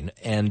the scene,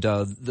 and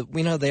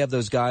we know they have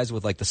those guys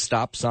with like the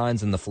stop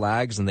signs and the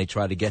flags, and they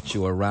try to get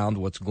you around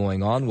what's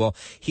going on. Well,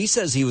 he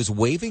says he was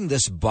waving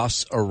this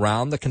bus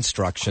around the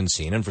construction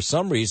scene, and for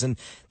some reason,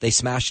 they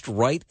smashed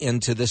right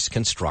into this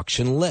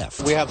construction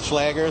lift. We have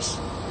flaggers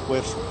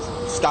with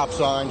stop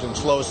signs and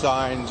slow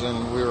signs,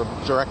 and we were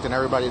directing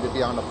everybody to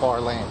be on the far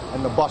lane.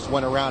 And the bus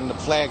went around the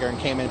flagger and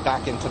came in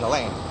back into the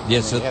lane.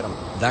 Yes, so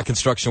that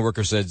construction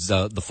worker says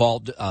the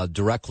fault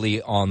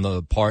directly on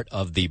the part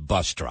of the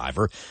bus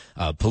driver.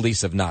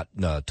 Police have not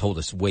told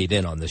us weighed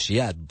in on this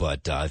yet,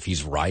 but if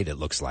he's right, it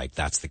looks like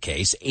that's the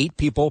case. 8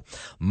 people,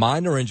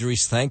 minor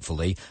injuries,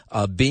 thankfully,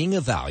 being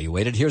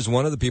evaluated. Here's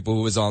one of the people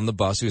who was on the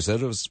bus who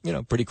said it was,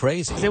 pretty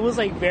crazy. It was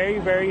like very,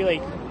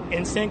 very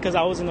instant because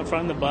I was in the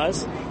front of the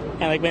bus.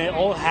 And when it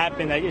all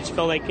happened, it just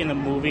felt like in a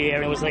movie.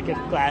 It was like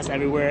glass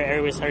everywhere.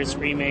 Everybody started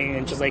screaming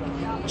and just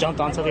jumped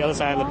onto the other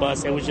side of the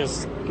bus. It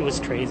was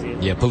crazy.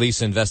 Yeah,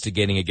 police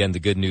investigating again. The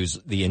good news,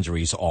 the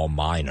injuries all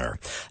minor.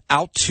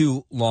 Out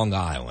to Long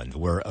Island,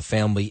 where a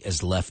family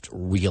is left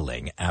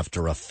reeling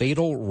after a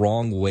fatal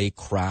wrong-way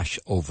crash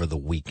over the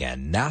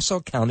weekend. Nassau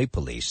County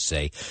Police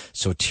say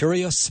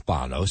Soterio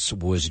Spanos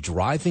was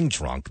driving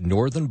drunk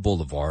Northern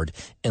Boulevard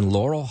in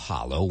Laurel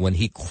Hollow when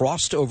he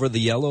crossed over the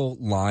yellow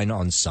line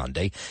on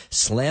Sunday,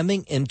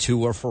 slamming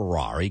into a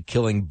Ferrari,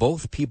 killing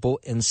both people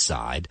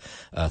inside,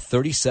 a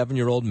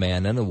 37-year-old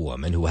man and a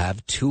woman who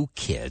have 2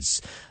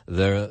 kids.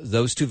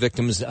 Those 2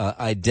 victims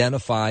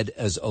identified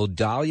as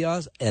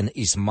Odalia and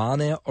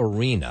Ismane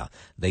Arena.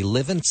 They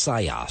live in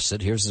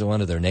Syosset. Here's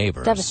one of their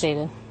neighbors.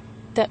 Devastated.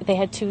 They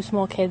had 2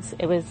 small kids.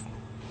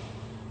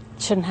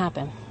 Shouldn't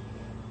happen.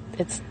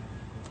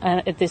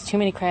 There's too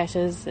many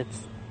crashes.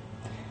 It's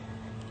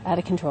out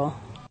of control.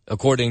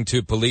 According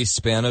to police,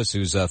 Spanos,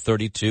 who's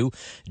 32,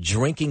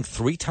 drinking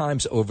 3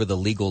 times over the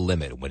legal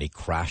limit when he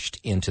crashed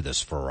into this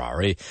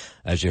Ferrari.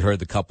 As you heard,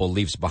 the couple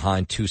leaves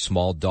behind 2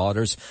 small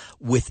daughters.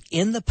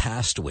 Within the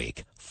past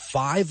week,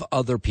 5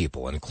 other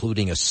people,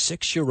 including a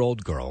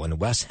 6-year-old girl in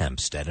West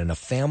Hempstead and a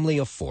family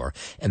of 4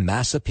 in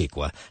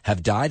Massapequa,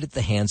 have died at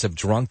the hands of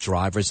drunk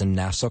drivers in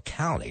Nassau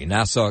County.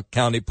 Nassau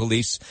County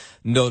Police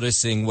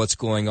noticing what's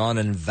going on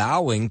and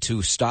vowing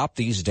to stop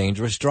these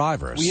dangerous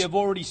drivers. We have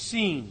already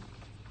seen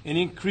an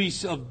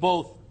increase of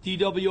both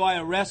DWI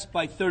arrests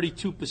by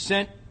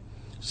 32%,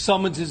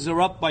 summonses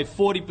are up by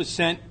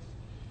 40%,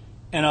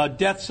 and our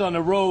deaths on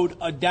the road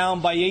are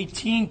down by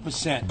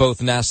 18%.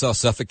 Both Nassau,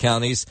 Suffolk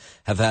counties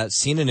have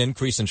seen an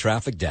increase in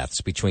traffic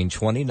deaths between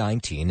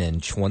 2019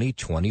 and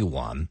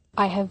 2021.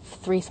 I have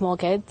 3 small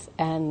kids,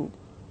 and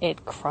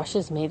it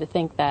crushes me to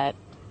think that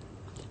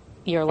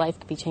your life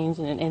could be changed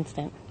in an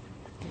instant.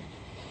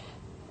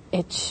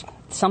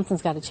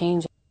 Something's got to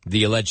change.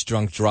 The alleged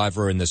drunk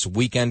driver in this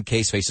weekend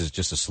case faces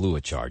just a slew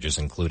of charges,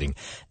 including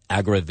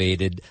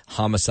aggravated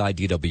homicide,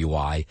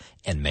 DWI,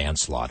 and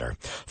manslaughter.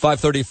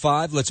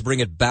 5:35, let's bring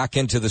it back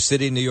into the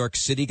city. New York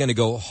City going to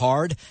go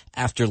hard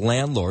after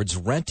landlords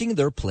renting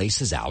their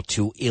places out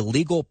to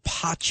illegal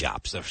pot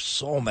shops. There's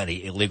so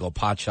many illegal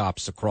pot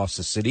shops across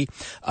the city.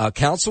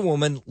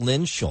 Councilwoman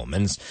Lynn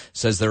Schulman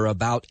says there are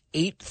about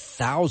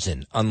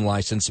 8,000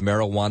 unlicensed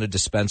marijuana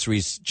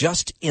dispensaries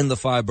just in the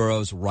 5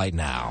 boroughs right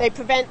now. They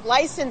prevent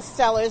licensed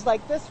sellers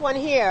like this one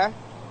here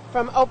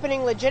from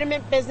opening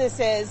legitimate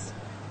businesses,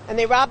 and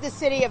they rob the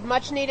city of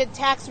much-needed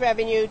tax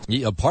revenue.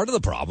 Yeah, part of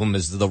the problem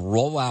is the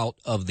rollout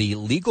of the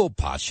legal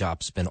pot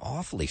shops has been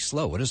awfully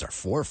slow. What is there,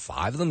 4 or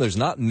 5 of them? There's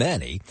not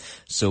many.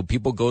 So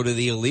people go to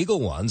the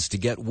illegal ones to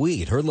get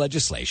weed. Her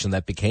legislation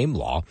that became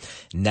law,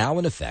 now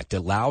in effect,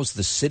 allows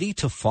the city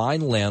to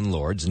fine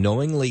landlords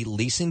knowingly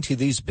leasing to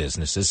these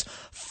businesses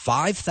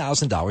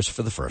 $5,000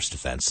 for the first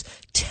offense,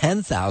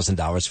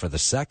 $10,000 for the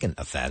second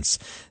offense.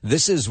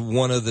 This is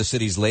one of the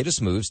city's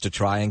latest moves to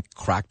try and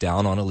crack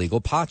down on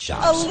illegal pot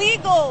shops.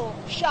 Illegal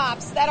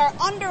shops that are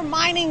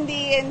undermining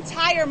the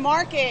entire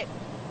market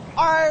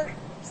are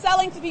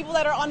selling to people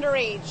that are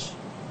underage.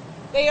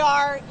 They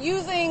are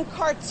using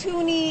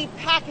cartoony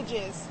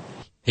packages.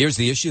 Here's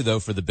the issue, though,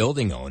 for the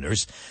building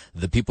owners.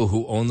 The people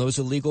who own those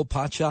illegal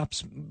pot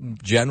shops,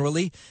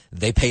 generally,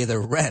 they pay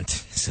their rent.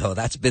 So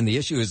that's been the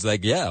issue. Is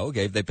like, yeah,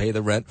 okay, if they pay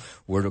the rent,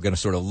 we're going to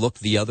sort of look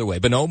the other way.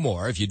 But no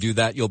more. If you do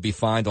that, you'll be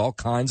fined all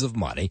kinds of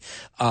money.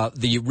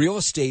 The Real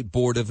Estate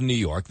Board of New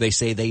York, they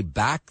say they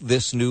back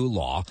this new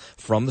law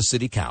from the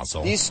city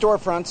council. These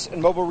storefronts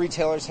and mobile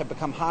retailers have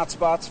become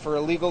hotspots for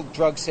illegal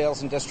drug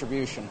sales and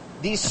distribution.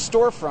 These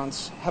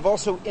storefronts have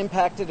also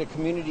impacted a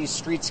community's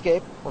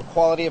streetscape or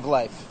quality of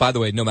life. By the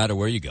way, no matter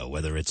where you go,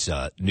 whether it's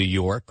New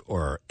York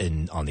or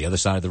on the other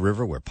side of the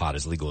river where pot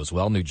is legal as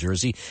well, New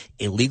Jersey,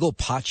 illegal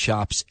pot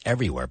shops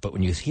everywhere. But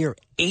when you hear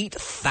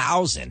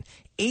 8,000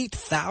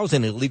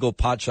 illegal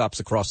pot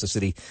shops across the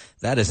city,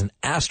 that is an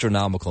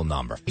astronomical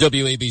number.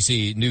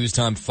 WABC News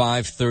Time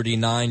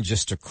 5:39,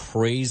 just a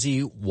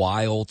crazy,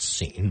 wild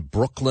scene.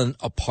 Brooklyn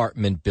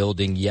apartment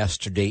building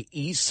yesterday,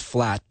 East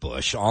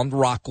Flatbush on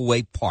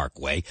Rockaway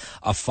Parkway.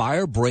 A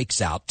fire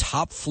breaks out,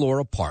 top floor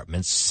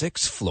apartment,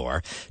 6th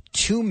floor.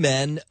 2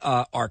 men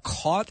are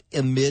caught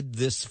amid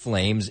this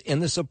flames in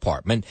this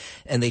apartment,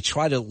 and they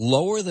try to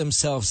lower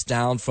themselves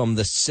down from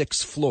the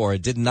 6th floor.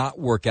 It did not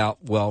work out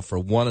well for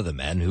one of the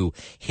men, who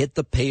hit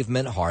the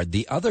pavement hard.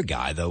 The other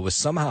guy, though, was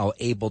somehow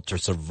able to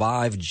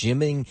survive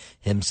jimming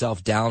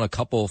himself down a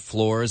couple of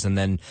floors and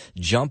then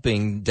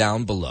jumping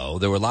down below.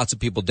 There were lots of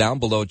people down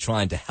below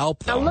trying to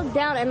help them. I looked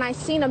down and I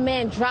seen a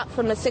man drop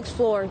from the 6th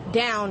floor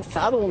down.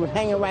 The other one was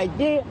hanging right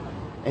there.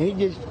 And he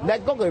just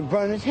let go and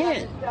burned his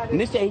hand. And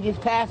they say he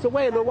just passed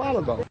away a little while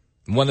ago.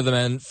 One of the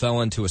men fell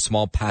into a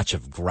small patch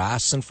of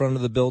grass in front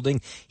of the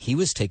building. He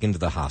was taken to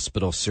the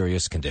hospital,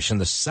 serious condition.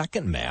 The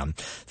second man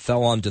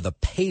fell onto the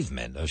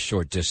pavement a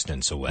short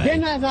distance away.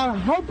 Then as I'm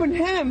helping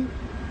him,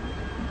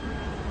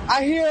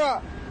 I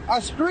hear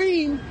a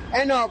scream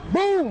and a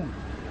boom.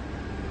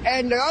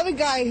 And the other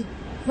guy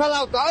fell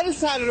out the other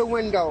side of the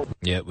window.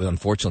 Yeah, well,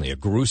 unfortunately, a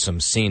gruesome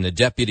scene. The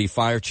deputy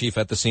fire chief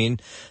at the scene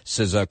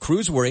says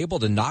crews were able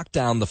to knock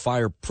down the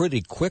fire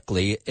pretty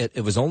quickly.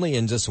 It was only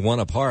in just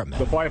one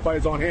apartment. The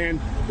firefighters on hand,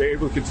 they're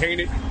able to contain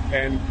it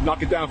and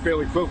knock it down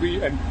fairly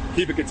quickly and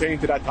keep it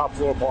contained to that top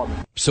floor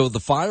apartment. So the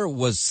fire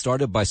was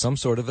started by some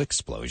sort of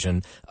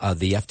explosion.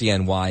 The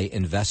FDNY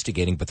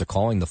investigating, but they're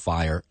calling the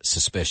fire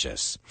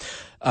suspicious.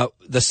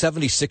 The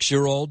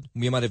 76-year-old,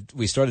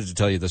 we started to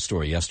tell you this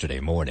story yesterday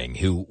morning,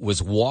 who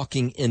was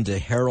walking into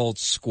Herald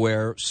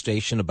Square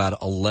Station about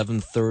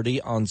 11:30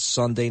 on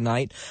Sunday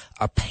night.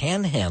 A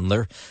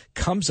panhandler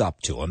comes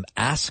up to him,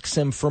 asks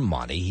him for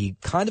money. He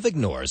kind of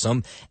ignores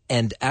him.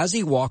 And as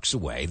he walks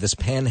away, this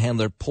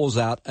panhandler pulls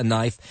out a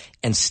knife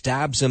and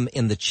stabs him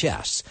in the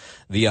chest.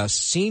 The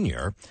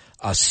senior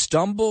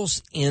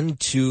stumbles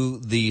into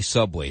the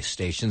subway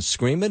station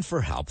screaming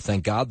for help.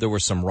 Thank God there were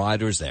some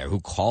riders there who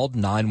called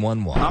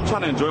 911. I'm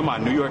trying to enjoy my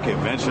New York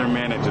adventure,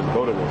 man, and just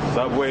go to the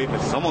subway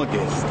and someone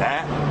gets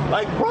stabbed.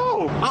 Like,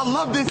 bro, I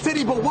love this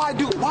city, but why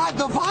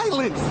the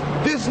violence?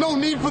 There's no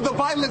need for the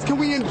violence. Can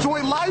we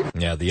enjoy life?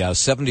 Yeah, the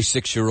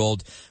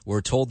 76-year-old,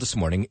 we're told this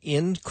morning,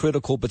 in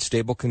critical but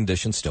stable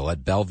condition still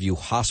at Bellevue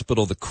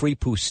Hospital. The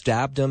creep who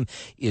stabbed him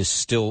is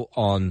still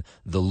on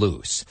the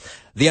loose.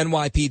 The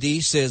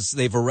NYPD says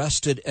they've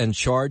arrested and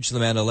charged the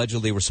man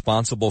allegedly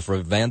responsible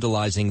for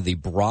vandalizing the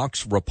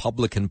Bronx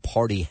Republican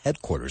Party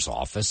headquarters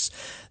office.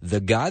 The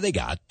guy they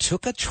got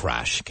took a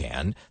trash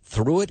can,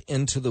 threw it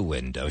into the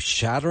window,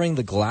 shattering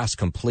the glass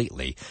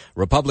completely.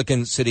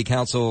 Republican City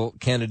Council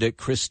candidate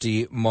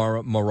Christy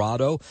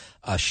Morato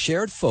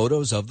shared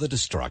photos of the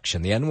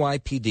destruction. The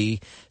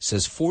NYPD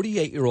says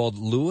 48-year-old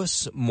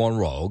Louis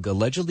Monroe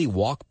allegedly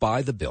walked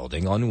by the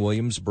building on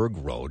Williamsburg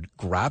Road,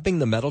 grabbing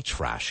the metal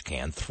trash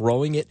can, throwing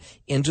throwing it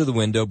into the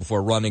window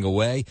before running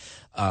away.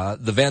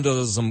 The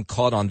vandalism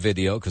caught on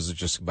video because there's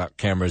just about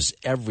cameras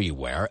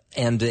everywhere.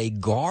 And a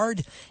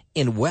guard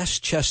in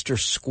Westchester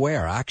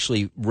Square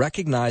actually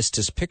recognized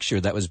his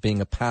picture that was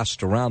being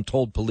passed around,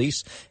 told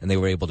police, and they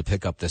were able to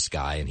pick up this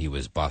guy, and he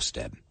was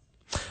busted.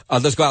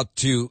 Let's go out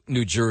to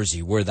New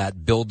Jersey, where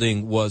that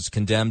building was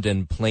condemned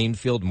in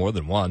Plainfield, more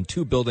than one.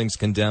 2 buildings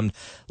condemned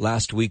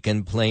last week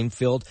in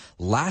Plainfield.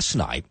 Last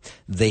night,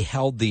 they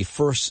held the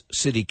first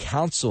city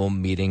council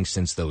meeting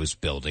since those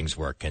buildings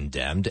were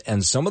condemned,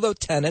 and some of the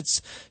tenants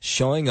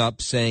showing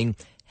up saying,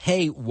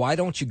 hey, why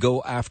don't you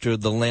go after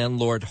the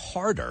landlord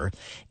harder?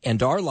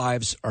 And our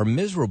lives are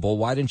miserable.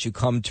 Why didn't you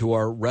come to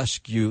our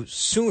rescue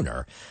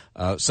sooner?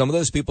 Some of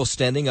those people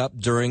standing up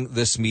during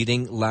this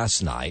meeting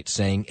last night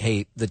saying,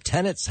 hey, the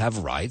tenants have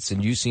rights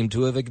and you seem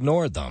to have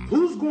ignored them.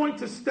 Who's going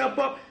to step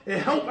up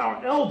and help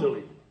our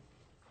elderly?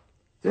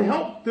 To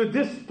help the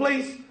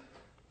displaced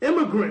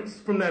immigrants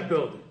from that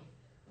building?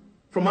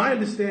 From my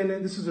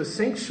understanding, this is a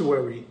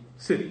sanctuary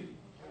city.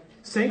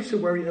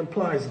 Sanctuary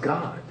implies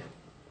God.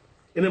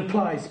 It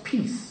implies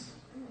peace.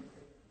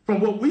 From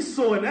what we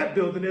saw in that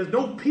building, there's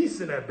no peace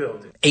in that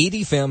building.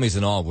 80 families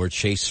in all were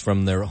chased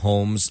from their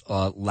homes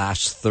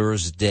last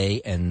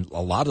Thursday, and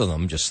a lot of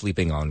them just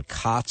sleeping on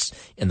cots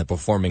in the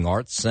Performing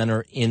Arts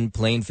Center in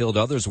Plainfield.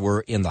 Others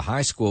were in the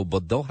high school,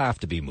 but they'll have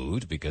to be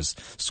moved because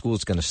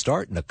school's going to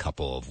start in a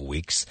couple of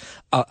weeks.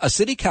 A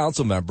city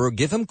council member,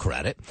 give him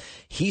credit.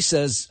 He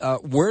says,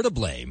 we're to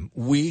blame.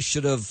 We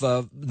should have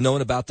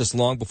known about this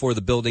long before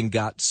the building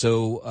got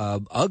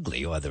so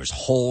ugly. There was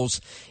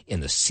holes in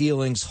the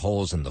ceilings,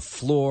 holes in the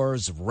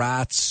floors,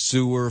 rats,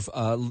 sewer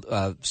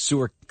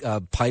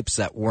pipes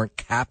that weren't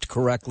capped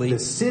correctly. The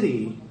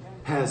city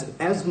has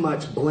as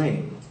much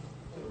blame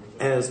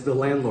as the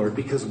landlord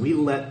because we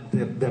let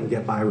them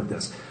get by with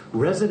this.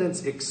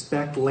 Residents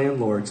expect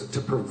landlords to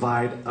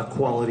provide a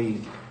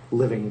quality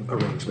living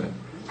arrangement.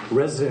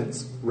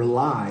 Residents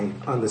rely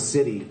on the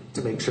city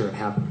to make sure it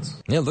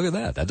happens. Yeah, look at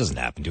that. That doesn't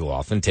happen too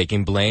often,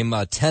 taking blame.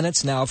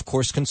 Tenants now, of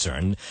course,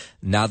 concerned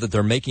now that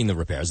they're making the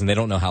repairs, and they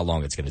don't know how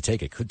long it's going to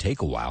take. It could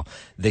take a while.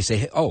 They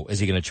say, oh, is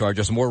he going to charge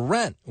us more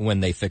rent when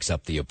they fix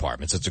up the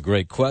apartments? It's a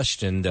great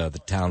question. The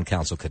town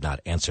council could not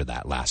answer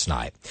that last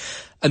night.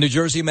 A New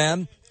Jersey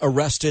man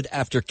arrested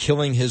after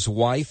killing his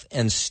wife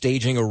and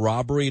staging a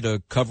robbery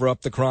to cover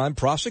up the crime.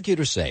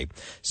 Prosecutors say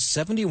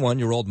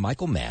 71-year-old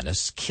Michael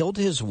Mannis killed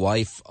his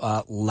wife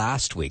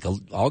last week,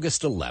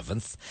 August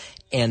 11th,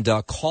 and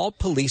called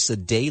police a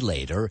day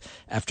later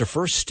after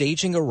first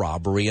staging a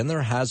robbery in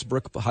their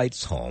Hasbrook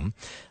Heights home.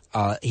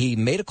 He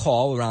made a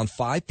call around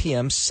 5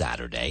 p.m.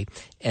 Saturday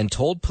and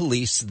told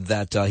police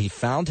that he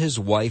found his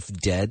wife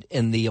dead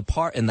in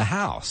the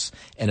house,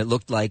 and it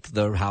looked like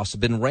the house had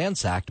been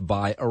ransacked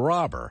by a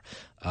robber.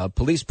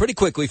 Police pretty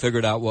quickly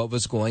figured out what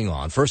was going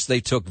on. First, they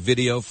took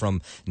video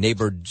from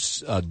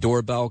neighbors'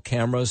 doorbell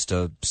cameras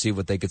to see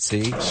what they could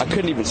see. I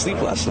couldn't even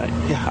sleep last night.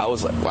 Yeah, I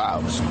was like,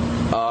 wow.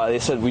 They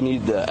said we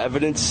need the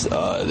evidence.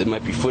 There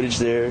might be footage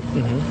there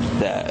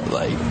that,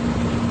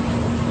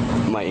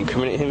 might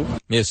incriminate him.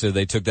 Yeah, so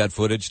they took that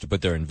footage to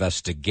put their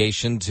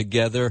investigation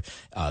together.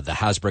 The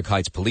Hasbrook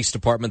Heights Police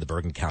Department, the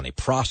Bergen County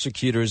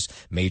prosecutors,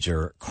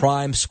 major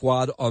crime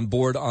squad on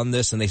board on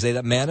this, and they say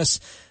that Mannis,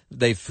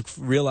 they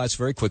realized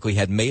very quickly,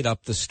 had made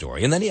up the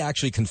story. And then he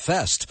actually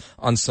confessed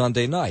on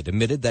Sunday night,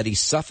 admitted that he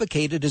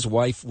suffocated his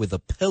wife with a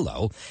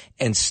pillow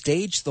and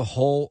staged the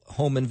whole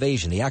home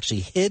invasion. He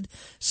actually hid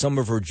some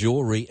of her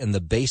jewelry in the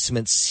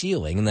basement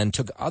ceiling and then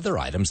took other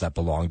items that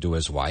belonged to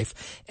his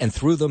wife and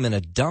threw them in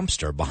a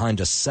dumpster behind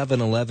a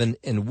 7-Eleven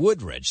in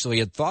Woodridge. So he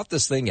had thought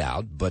this thing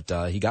out, but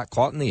he got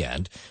caught in the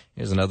end.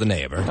 Here's another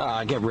neighbor.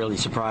 I get really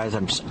surprised.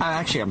 I'm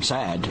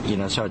sad,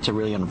 so it's a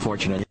really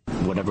unfortunate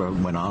whatever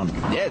went on.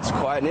 Yeah, it's a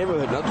quiet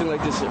neighborhood. Nothing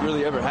like this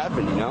really ever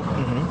happened,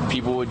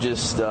 People would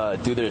just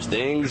do their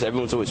things.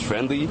 Everyone's always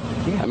friendly.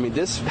 Yeah. I mean,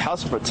 this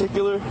house in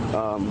particular,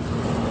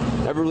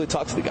 never really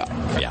talked to the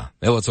guy. Yeah,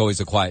 well, it's always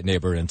a quiet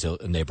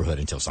neighborhood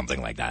until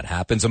something like that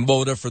happens. A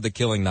motive for the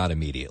killing not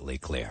immediately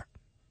clear.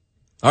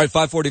 All right,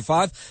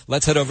 5:45.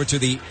 Let's head over to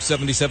the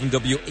 77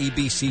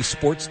 WABC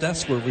Sports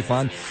Desk where we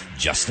find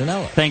Justin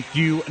Ella. Thank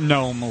you,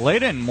 Noam.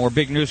 Laden. More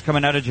big news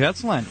coming out of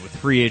Jetsland with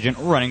free agent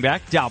running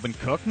back Dalvin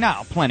Cook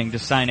now planning to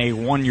sign a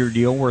one-year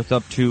deal worth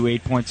up to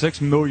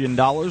 $8.6 million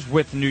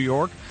with New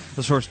York.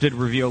 The source did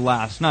reveal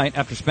last night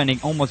after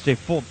spending almost a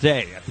full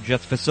day at the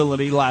Jets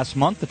facility last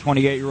month. The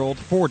 28-year-old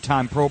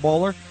four-time Pro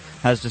Bowler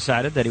has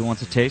decided that he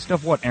wants a taste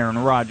of what Aaron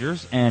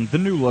Rodgers and the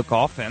new-look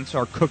offense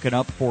are cooking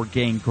up for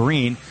Gang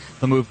Green.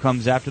 The move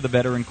comes after the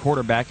veteran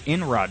quarterback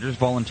in Rodgers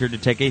volunteered to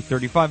take a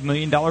 $35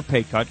 million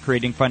pay cut,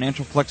 creating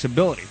financial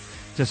flexibility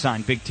to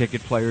sign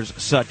big-ticket players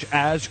such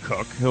as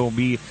Cook. He'll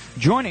be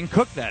joining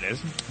Cook, that is,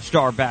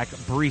 star back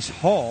Breece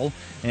Hall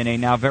in a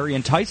now very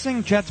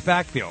enticing Jets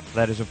backfield.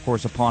 That is, of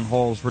course, upon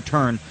Hall's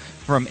return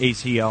from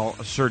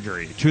ACL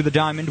surgery. To the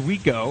Diamond we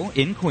go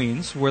in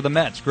Queens, where the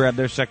Mets grabbed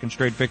their second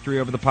straight victory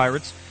over the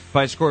Pirates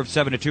by a score of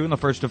 7-2 in the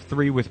first of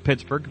three with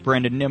Pittsburgh.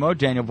 Brandon Nimmo,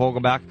 Daniel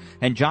Vogelbach,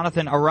 and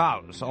Jonathan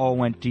Arauz all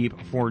went deep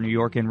for New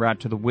York en route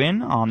to the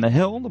win. On the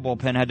hill, the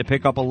bullpen had to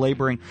pick up a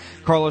laboring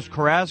Carlos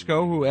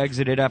Carrasco, who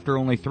exited after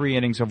only 3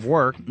 innings of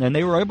work, and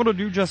they were able to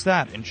do just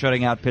that in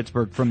shutting out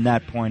Pittsburgh from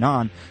that point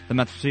on. The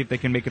Mets will see if they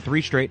can make it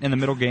 3 straight in the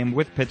middle game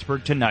with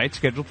Pittsburgh tonight,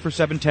 scheduled for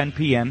 7:10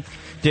 p.m.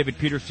 David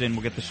Peterson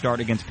will get the start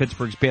against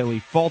Pittsburgh's Bailey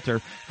Falter.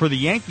 For the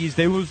Yankees,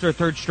 they lose their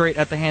 3rd straight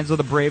at the hands of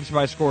the Braves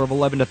by a score of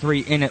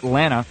 11-3 in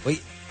Atlanta.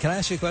 Wait, can I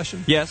ask you a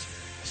question? Yes.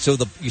 So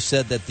you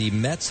said that the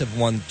Mets have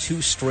won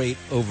 2 straight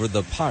over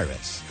the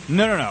Pirates.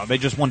 No. They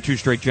just won 2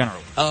 straight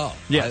generally. Oh.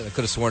 Yeah. I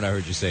could have sworn I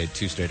heard you say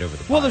 2 straight over the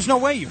Pirates. Well, there's no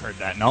way you heard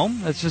that,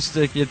 Noam. It's just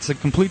it's a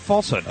complete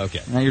falsehood.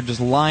 Okay. Now you're just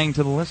lying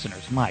to the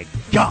listeners. My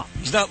God.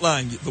 He's not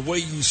lying. The way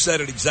you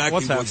said it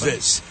exactly was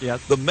this.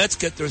 Yes. The Mets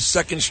get their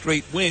 2nd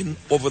straight win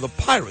over the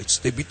Pirates.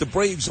 They beat the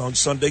Braves on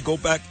Sunday. Go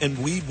back and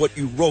read what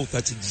you wrote.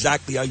 That's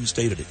exactly how you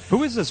stated it.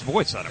 Who is this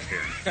voice out of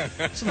here?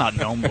 It's not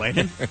Noam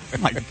Laden.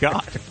 My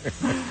God.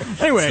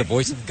 Anyway. It's the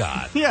voice of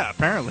God. Yeah,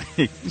 apparently.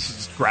 He's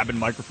just grabbing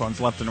microphones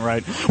left and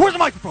right. Where's the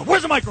microphone?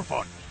 Where's the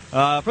microphone?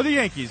 For the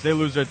Yankees, they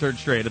lose their 3rd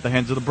straight at the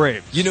hands of the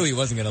Braves. You knew he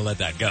wasn't going to let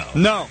that go.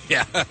 No.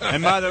 Yeah.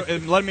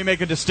 and let me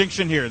make a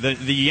distinction here. The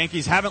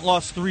Yankees haven't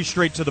lost 3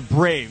 straight to the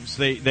Braves.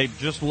 They've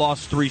just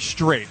lost 3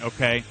 straight,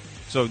 okay?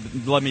 So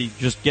let me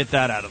just get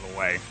that out of the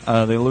way.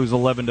 They lose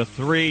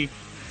 11-3.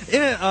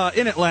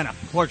 In Atlanta,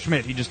 Clark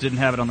Schmidt, he just didn't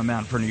have it on the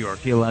mound for New York.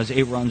 He allows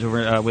 8 runs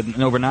with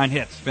over 9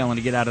 hits, failing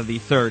to get out of the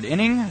 3rd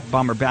inning.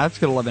 Bomber bats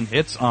get 11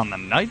 hits on the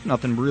night.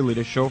 Nothing really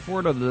to show for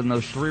it other than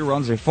those 3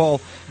 runs. They fall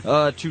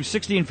to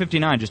 60 and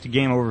 59, just a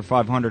game over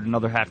 500.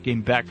 Another half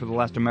game back for the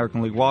last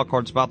American League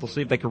wildcard spot. They'll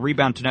see if they can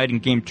rebound tonight in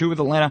Game 2 with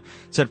Atlanta,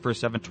 set for a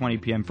 7:20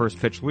 p.m. first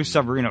pitch. Luis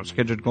Severino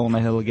scheduled to go on the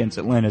hill against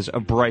Atlanta's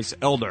Bryce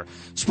Elder.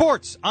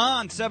 Sports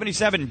on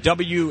 77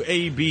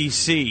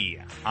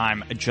 WABC.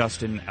 I'm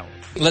Justin Elliott.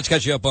 Let's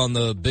catch you up on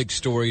the big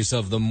stories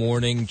of the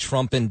morning.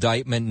 Trump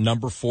indictment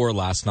number 4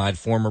 last night.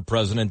 Former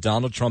President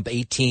Donald Trump,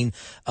 18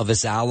 of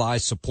his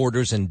allies,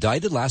 supporters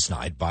indicted last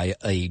night by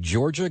a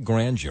Georgia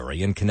grand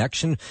jury in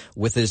connection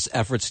with his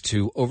efforts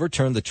to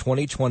overturn the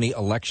 2020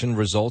 election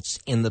results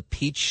in the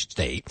Peach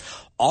State.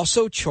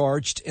 Also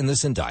charged in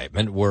this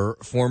indictment were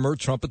former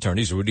Trump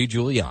attorneys Rudy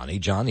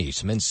Giuliani, John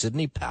Eastman,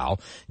 Sidney Powell,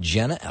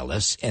 Jenna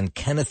Ellis, and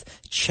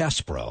Kenneth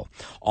Chesbrough.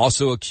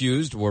 Also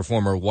accused were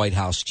former White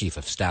House Chief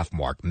of Staff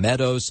Mark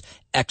Meadows,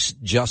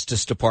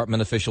 ex-Justice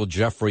Department official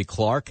Jeffrey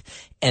Clark,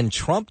 and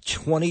Trump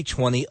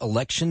 2020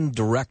 election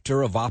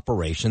director of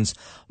operations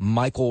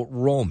Michael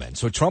Roman.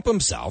 So Trump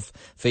himself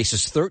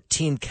faces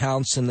 13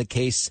 counts in the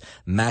case,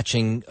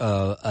 matching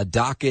a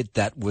docket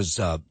that was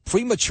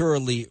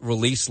prematurely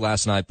released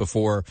last night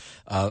before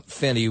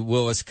Fannie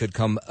Willis could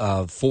come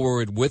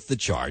forward with the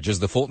charges.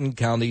 The Fulton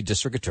County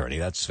District Attorney,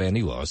 that's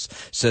Fannie Willis,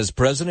 says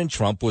President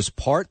Trump was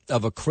part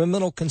of a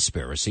criminal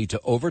conspiracy to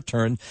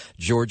overturn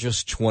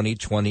Georgia's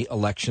 2020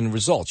 election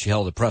results. She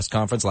held a press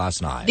conference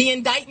last night. The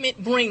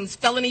indictment brings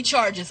felony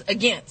charges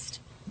against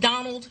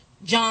Donald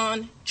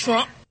John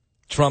Trump.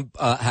 Trump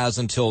has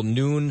until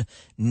noon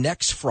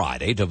next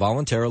Friday to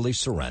voluntarily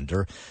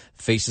surrender.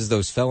 Faces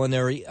those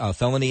felony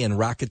and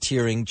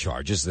racketeering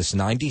charges. This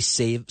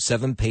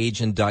 97-page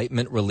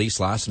indictment released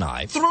last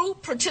night. Through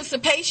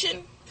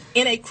participation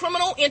in a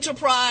criminal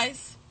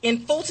enterprise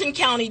in Fulton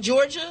County,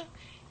 Georgia,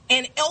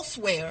 and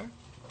elsewhere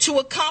to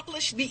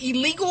accomplish the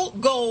illegal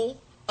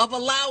goal of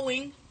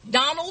allowing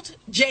Donald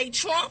J.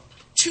 Trump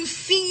to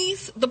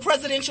seize the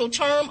presidential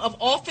term of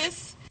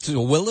office.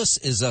 So Willis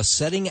is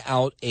setting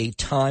out a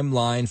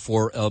timeline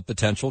for a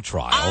potential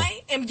trial.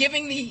 I am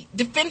giving the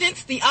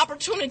defendants the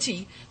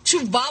opportunity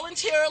to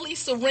voluntarily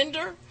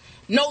surrender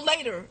no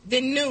later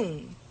than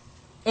noon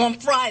on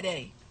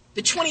Friday,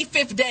 the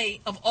 25th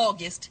day of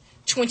August,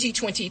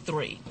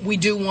 2023. We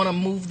do want to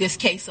move this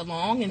case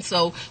along, and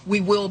so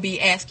we will be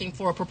asking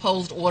for a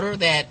proposed order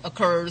that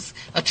occurs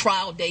a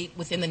trial date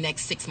within the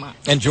next 6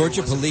 months. And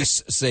Georgia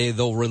police say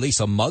they'll release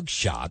a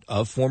mugshot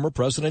of former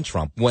President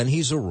Trump when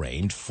he's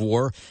arraigned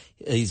for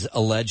his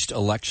alleged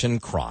election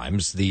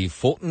crimes. The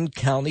Fulton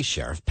County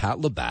Sheriff, Pat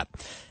Labatt,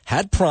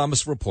 had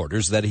promised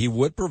reporters that he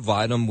would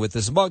provide them with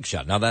this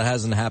mugshot. Now, that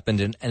hasn't happened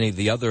in any of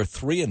the other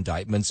 3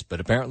 indictments, but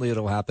apparently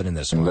it'll happen in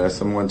this one. Unless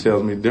someone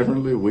tells me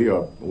differently, we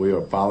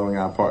are following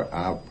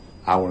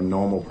our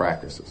normal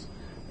practices.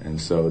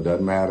 And so it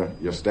doesn't matter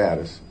your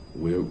status.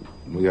 We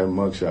have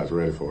mugshots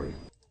ready for you.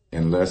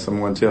 Unless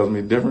someone tells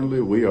me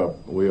differently, we are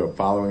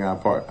following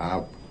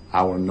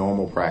our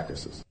normal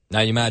practices. Now,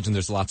 you imagine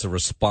there's lots of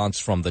response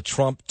from the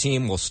Trump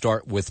team. We'll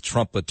start with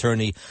Trump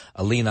attorney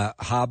Alina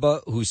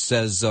Habba, who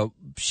says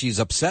she's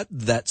upset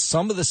that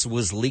some of this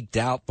was leaked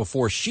out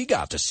before she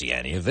got to see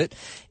any of it.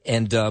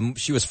 And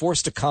she was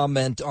forced to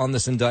comment on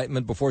this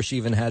indictment before she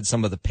even had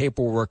some of the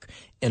paperwork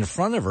in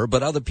front of her,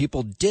 but other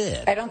people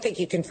did. I don't think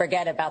you can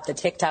forget about the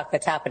TikTok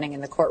that's happening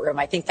in the courtroom.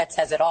 I think that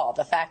says it all.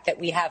 The fact that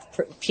we have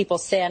people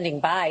standing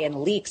by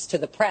and leaks to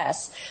the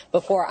press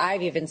before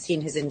I've even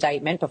seen his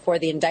indictment, before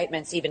the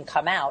indictments even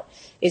come out,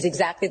 is is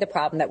exactly the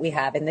problem that we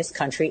have in this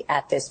country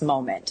at this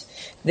moment.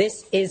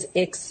 This is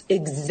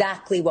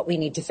exactly what we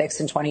need to fix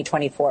in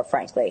 2024,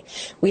 frankly.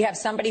 We have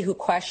somebody who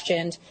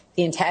questioned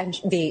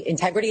the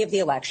integrity of the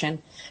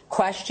election,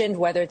 questioned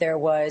whether there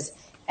was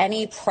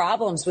any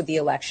problems with the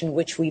election,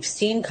 which we've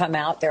seen come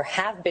out. There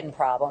have been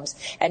problems,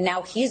 and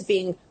now he's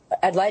being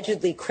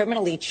allegedly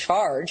criminally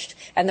charged,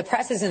 and the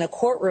press is in a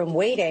courtroom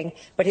waiting,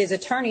 but his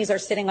attorneys are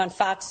sitting on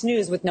Fox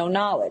News with no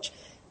knowledge.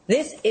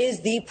 This is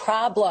the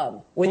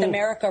problem with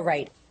America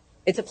right now.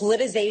 It's a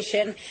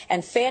politicization,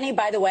 and Fannie,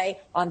 by the way,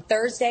 on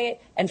Thursday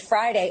and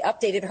Friday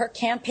updated her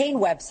campaign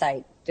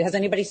website. Has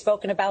anybody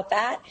spoken about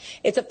that?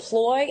 It's a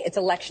ploy, it's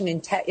election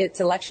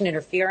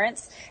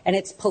interference, and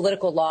it's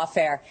political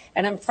lawfare.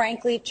 And I'm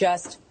frankly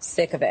just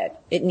sick of it.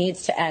 It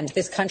needs to end.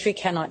 This country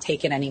cannot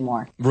take it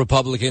anymore.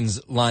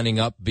 Republicans lining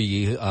up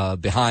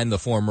behind the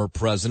former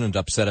president,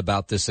 upset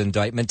about this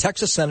indictment.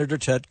 Texas Senator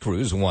Ted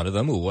Cruz, one of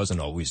them, who wasn't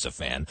always a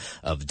fan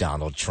of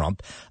Donald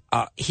Trump,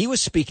 he was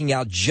speaking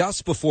out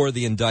just before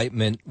the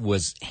indictment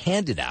was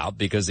handed out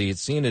because he had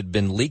seen it had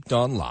been leaked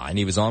online.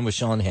 He was on with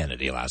Sean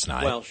Hannity last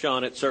night. Well,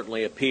 Sean, it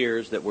certainly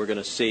appears that we're going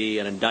to see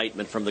an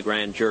indictment from the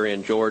grand jury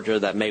in Georgia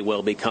that may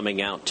well be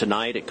coming out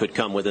tonight. It could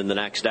come within the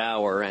next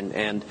hour.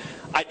 And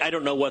I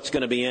don't know what's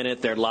going to be in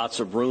it. There are lots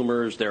of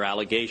rumors. There are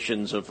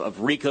allegations of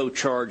RICO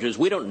charges.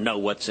 We don't know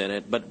what's in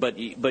it. But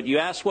you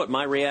asked what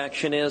my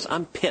reaction is.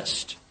 I'm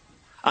pissed.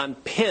 I'm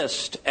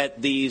pissed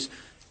at these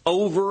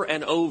over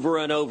and over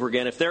and over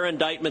again. If there are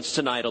indictments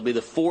tonight, it'll be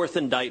the fourth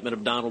indictment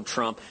of Donald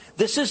Trump.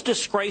 This is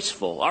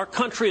disgraceful. Our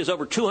country is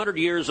over 200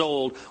 years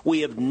old.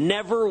 We have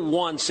never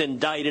once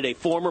indicted a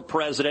former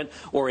president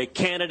or a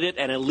candidate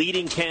and a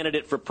leading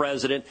candidate for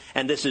president.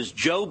 And this is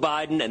Joe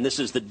Biden and this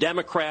is the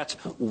Democrats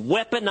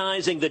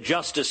weaponizing the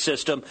justice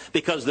system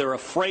because they're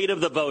afraid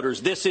of the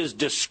voters. This is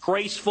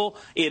disgraceful.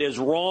 It is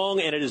wrong,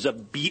 and it is an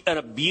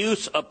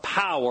abuse of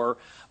power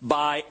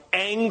by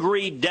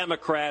angry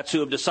Democrats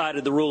who have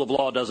decided the rule of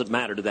law doesn't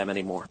matter to them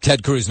anymore.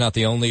 Ted Cruz not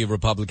the only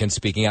Republican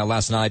speaking out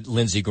last night.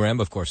 Lindsey Graham,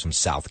 of course, from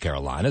South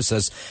Carolina,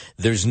 says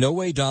there's no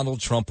way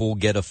Donald Trump will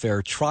get a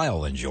fair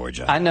trial in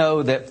Georgia. I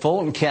know that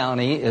Fulton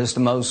County is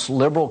the most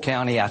liberal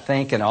county, I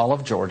think, in all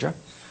of Georgia.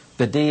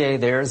 The DA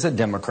there is a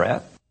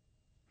Democrat.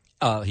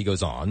 He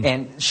goes on.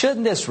 And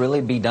shouldn't this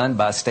really be done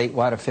by a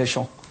statewide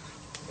official?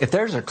 If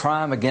there's a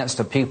crime against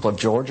the people of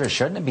Georgia,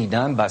 shouldn't it be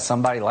done by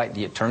somebody like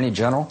the Attorney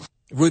General?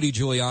 Rudy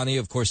Giuliani,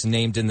 of course,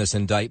 named in this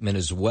indictment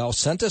as well,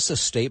 sent us a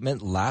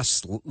statement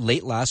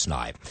late last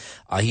night.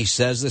 He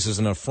says this is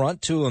an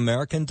affront to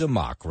American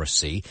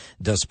democracy,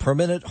 does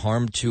permanent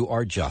harm to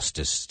our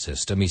justice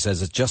system. He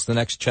says it's just the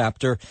next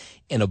chapter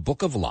in a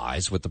book of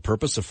lies with the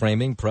purpose of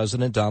framing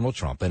President Donald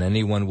Trump and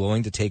anyone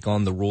willing to take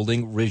on the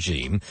ruling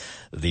regime.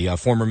 The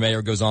former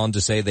mayor goes on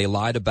to say they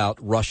lied about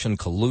Russian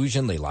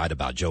collusion, they lied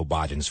about Joe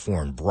Biden's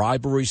foreign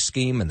bribery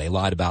scheme, and they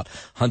lied about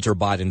Hunter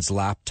Biden's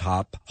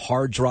laptop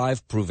hard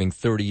drive, proving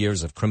 30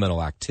 years of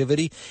criminal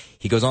activity.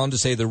 He goes on to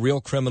say the real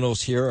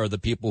criminals here are the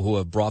people who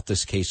have brought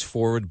this case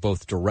forward,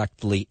 both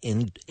directly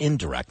and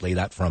indirectly.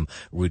 That from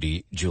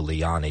Rudy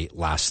Giuliani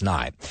last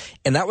night.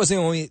 And that was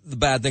the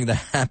bad thing that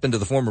happened to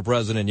the former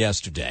president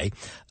yesterday.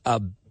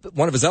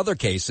 One of his other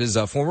cases,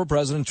 former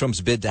President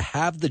Trump's bid to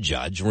have the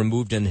judge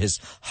removed in his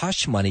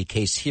hush money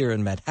case here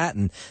in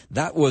Manhattan,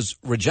 that was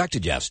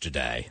rejected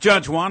yesterday.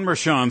 Judge Juan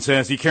Merchan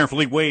says he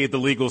carefully weighed the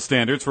legal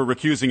standards for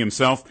recusing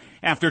himself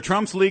after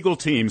Trump's legal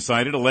team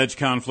cited alleged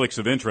conflicts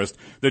of interest.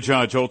 The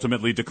judge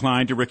ultimately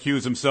declined to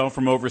recuse himself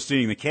from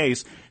overseeing the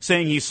case,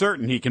 saying he's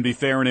certain he can be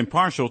fair and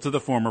impartial to the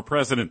former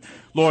president.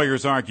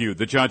 Lawyers argued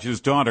the judge's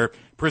daughter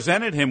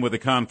presented him with a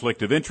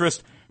conflict of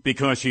interest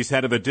because she's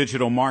head of a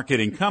digital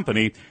marketing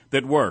company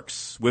that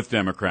works with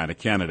Democratic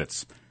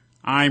candidates.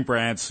 I'm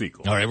Brad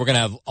Siegel. All right, we're going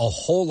to have a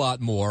whole lot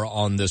more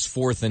on this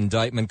fourth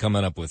indictment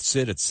coming up with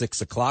Sid at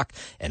 6 o'clock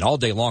and all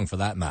day long for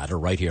that matter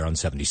right here on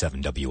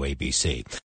 77 WABC.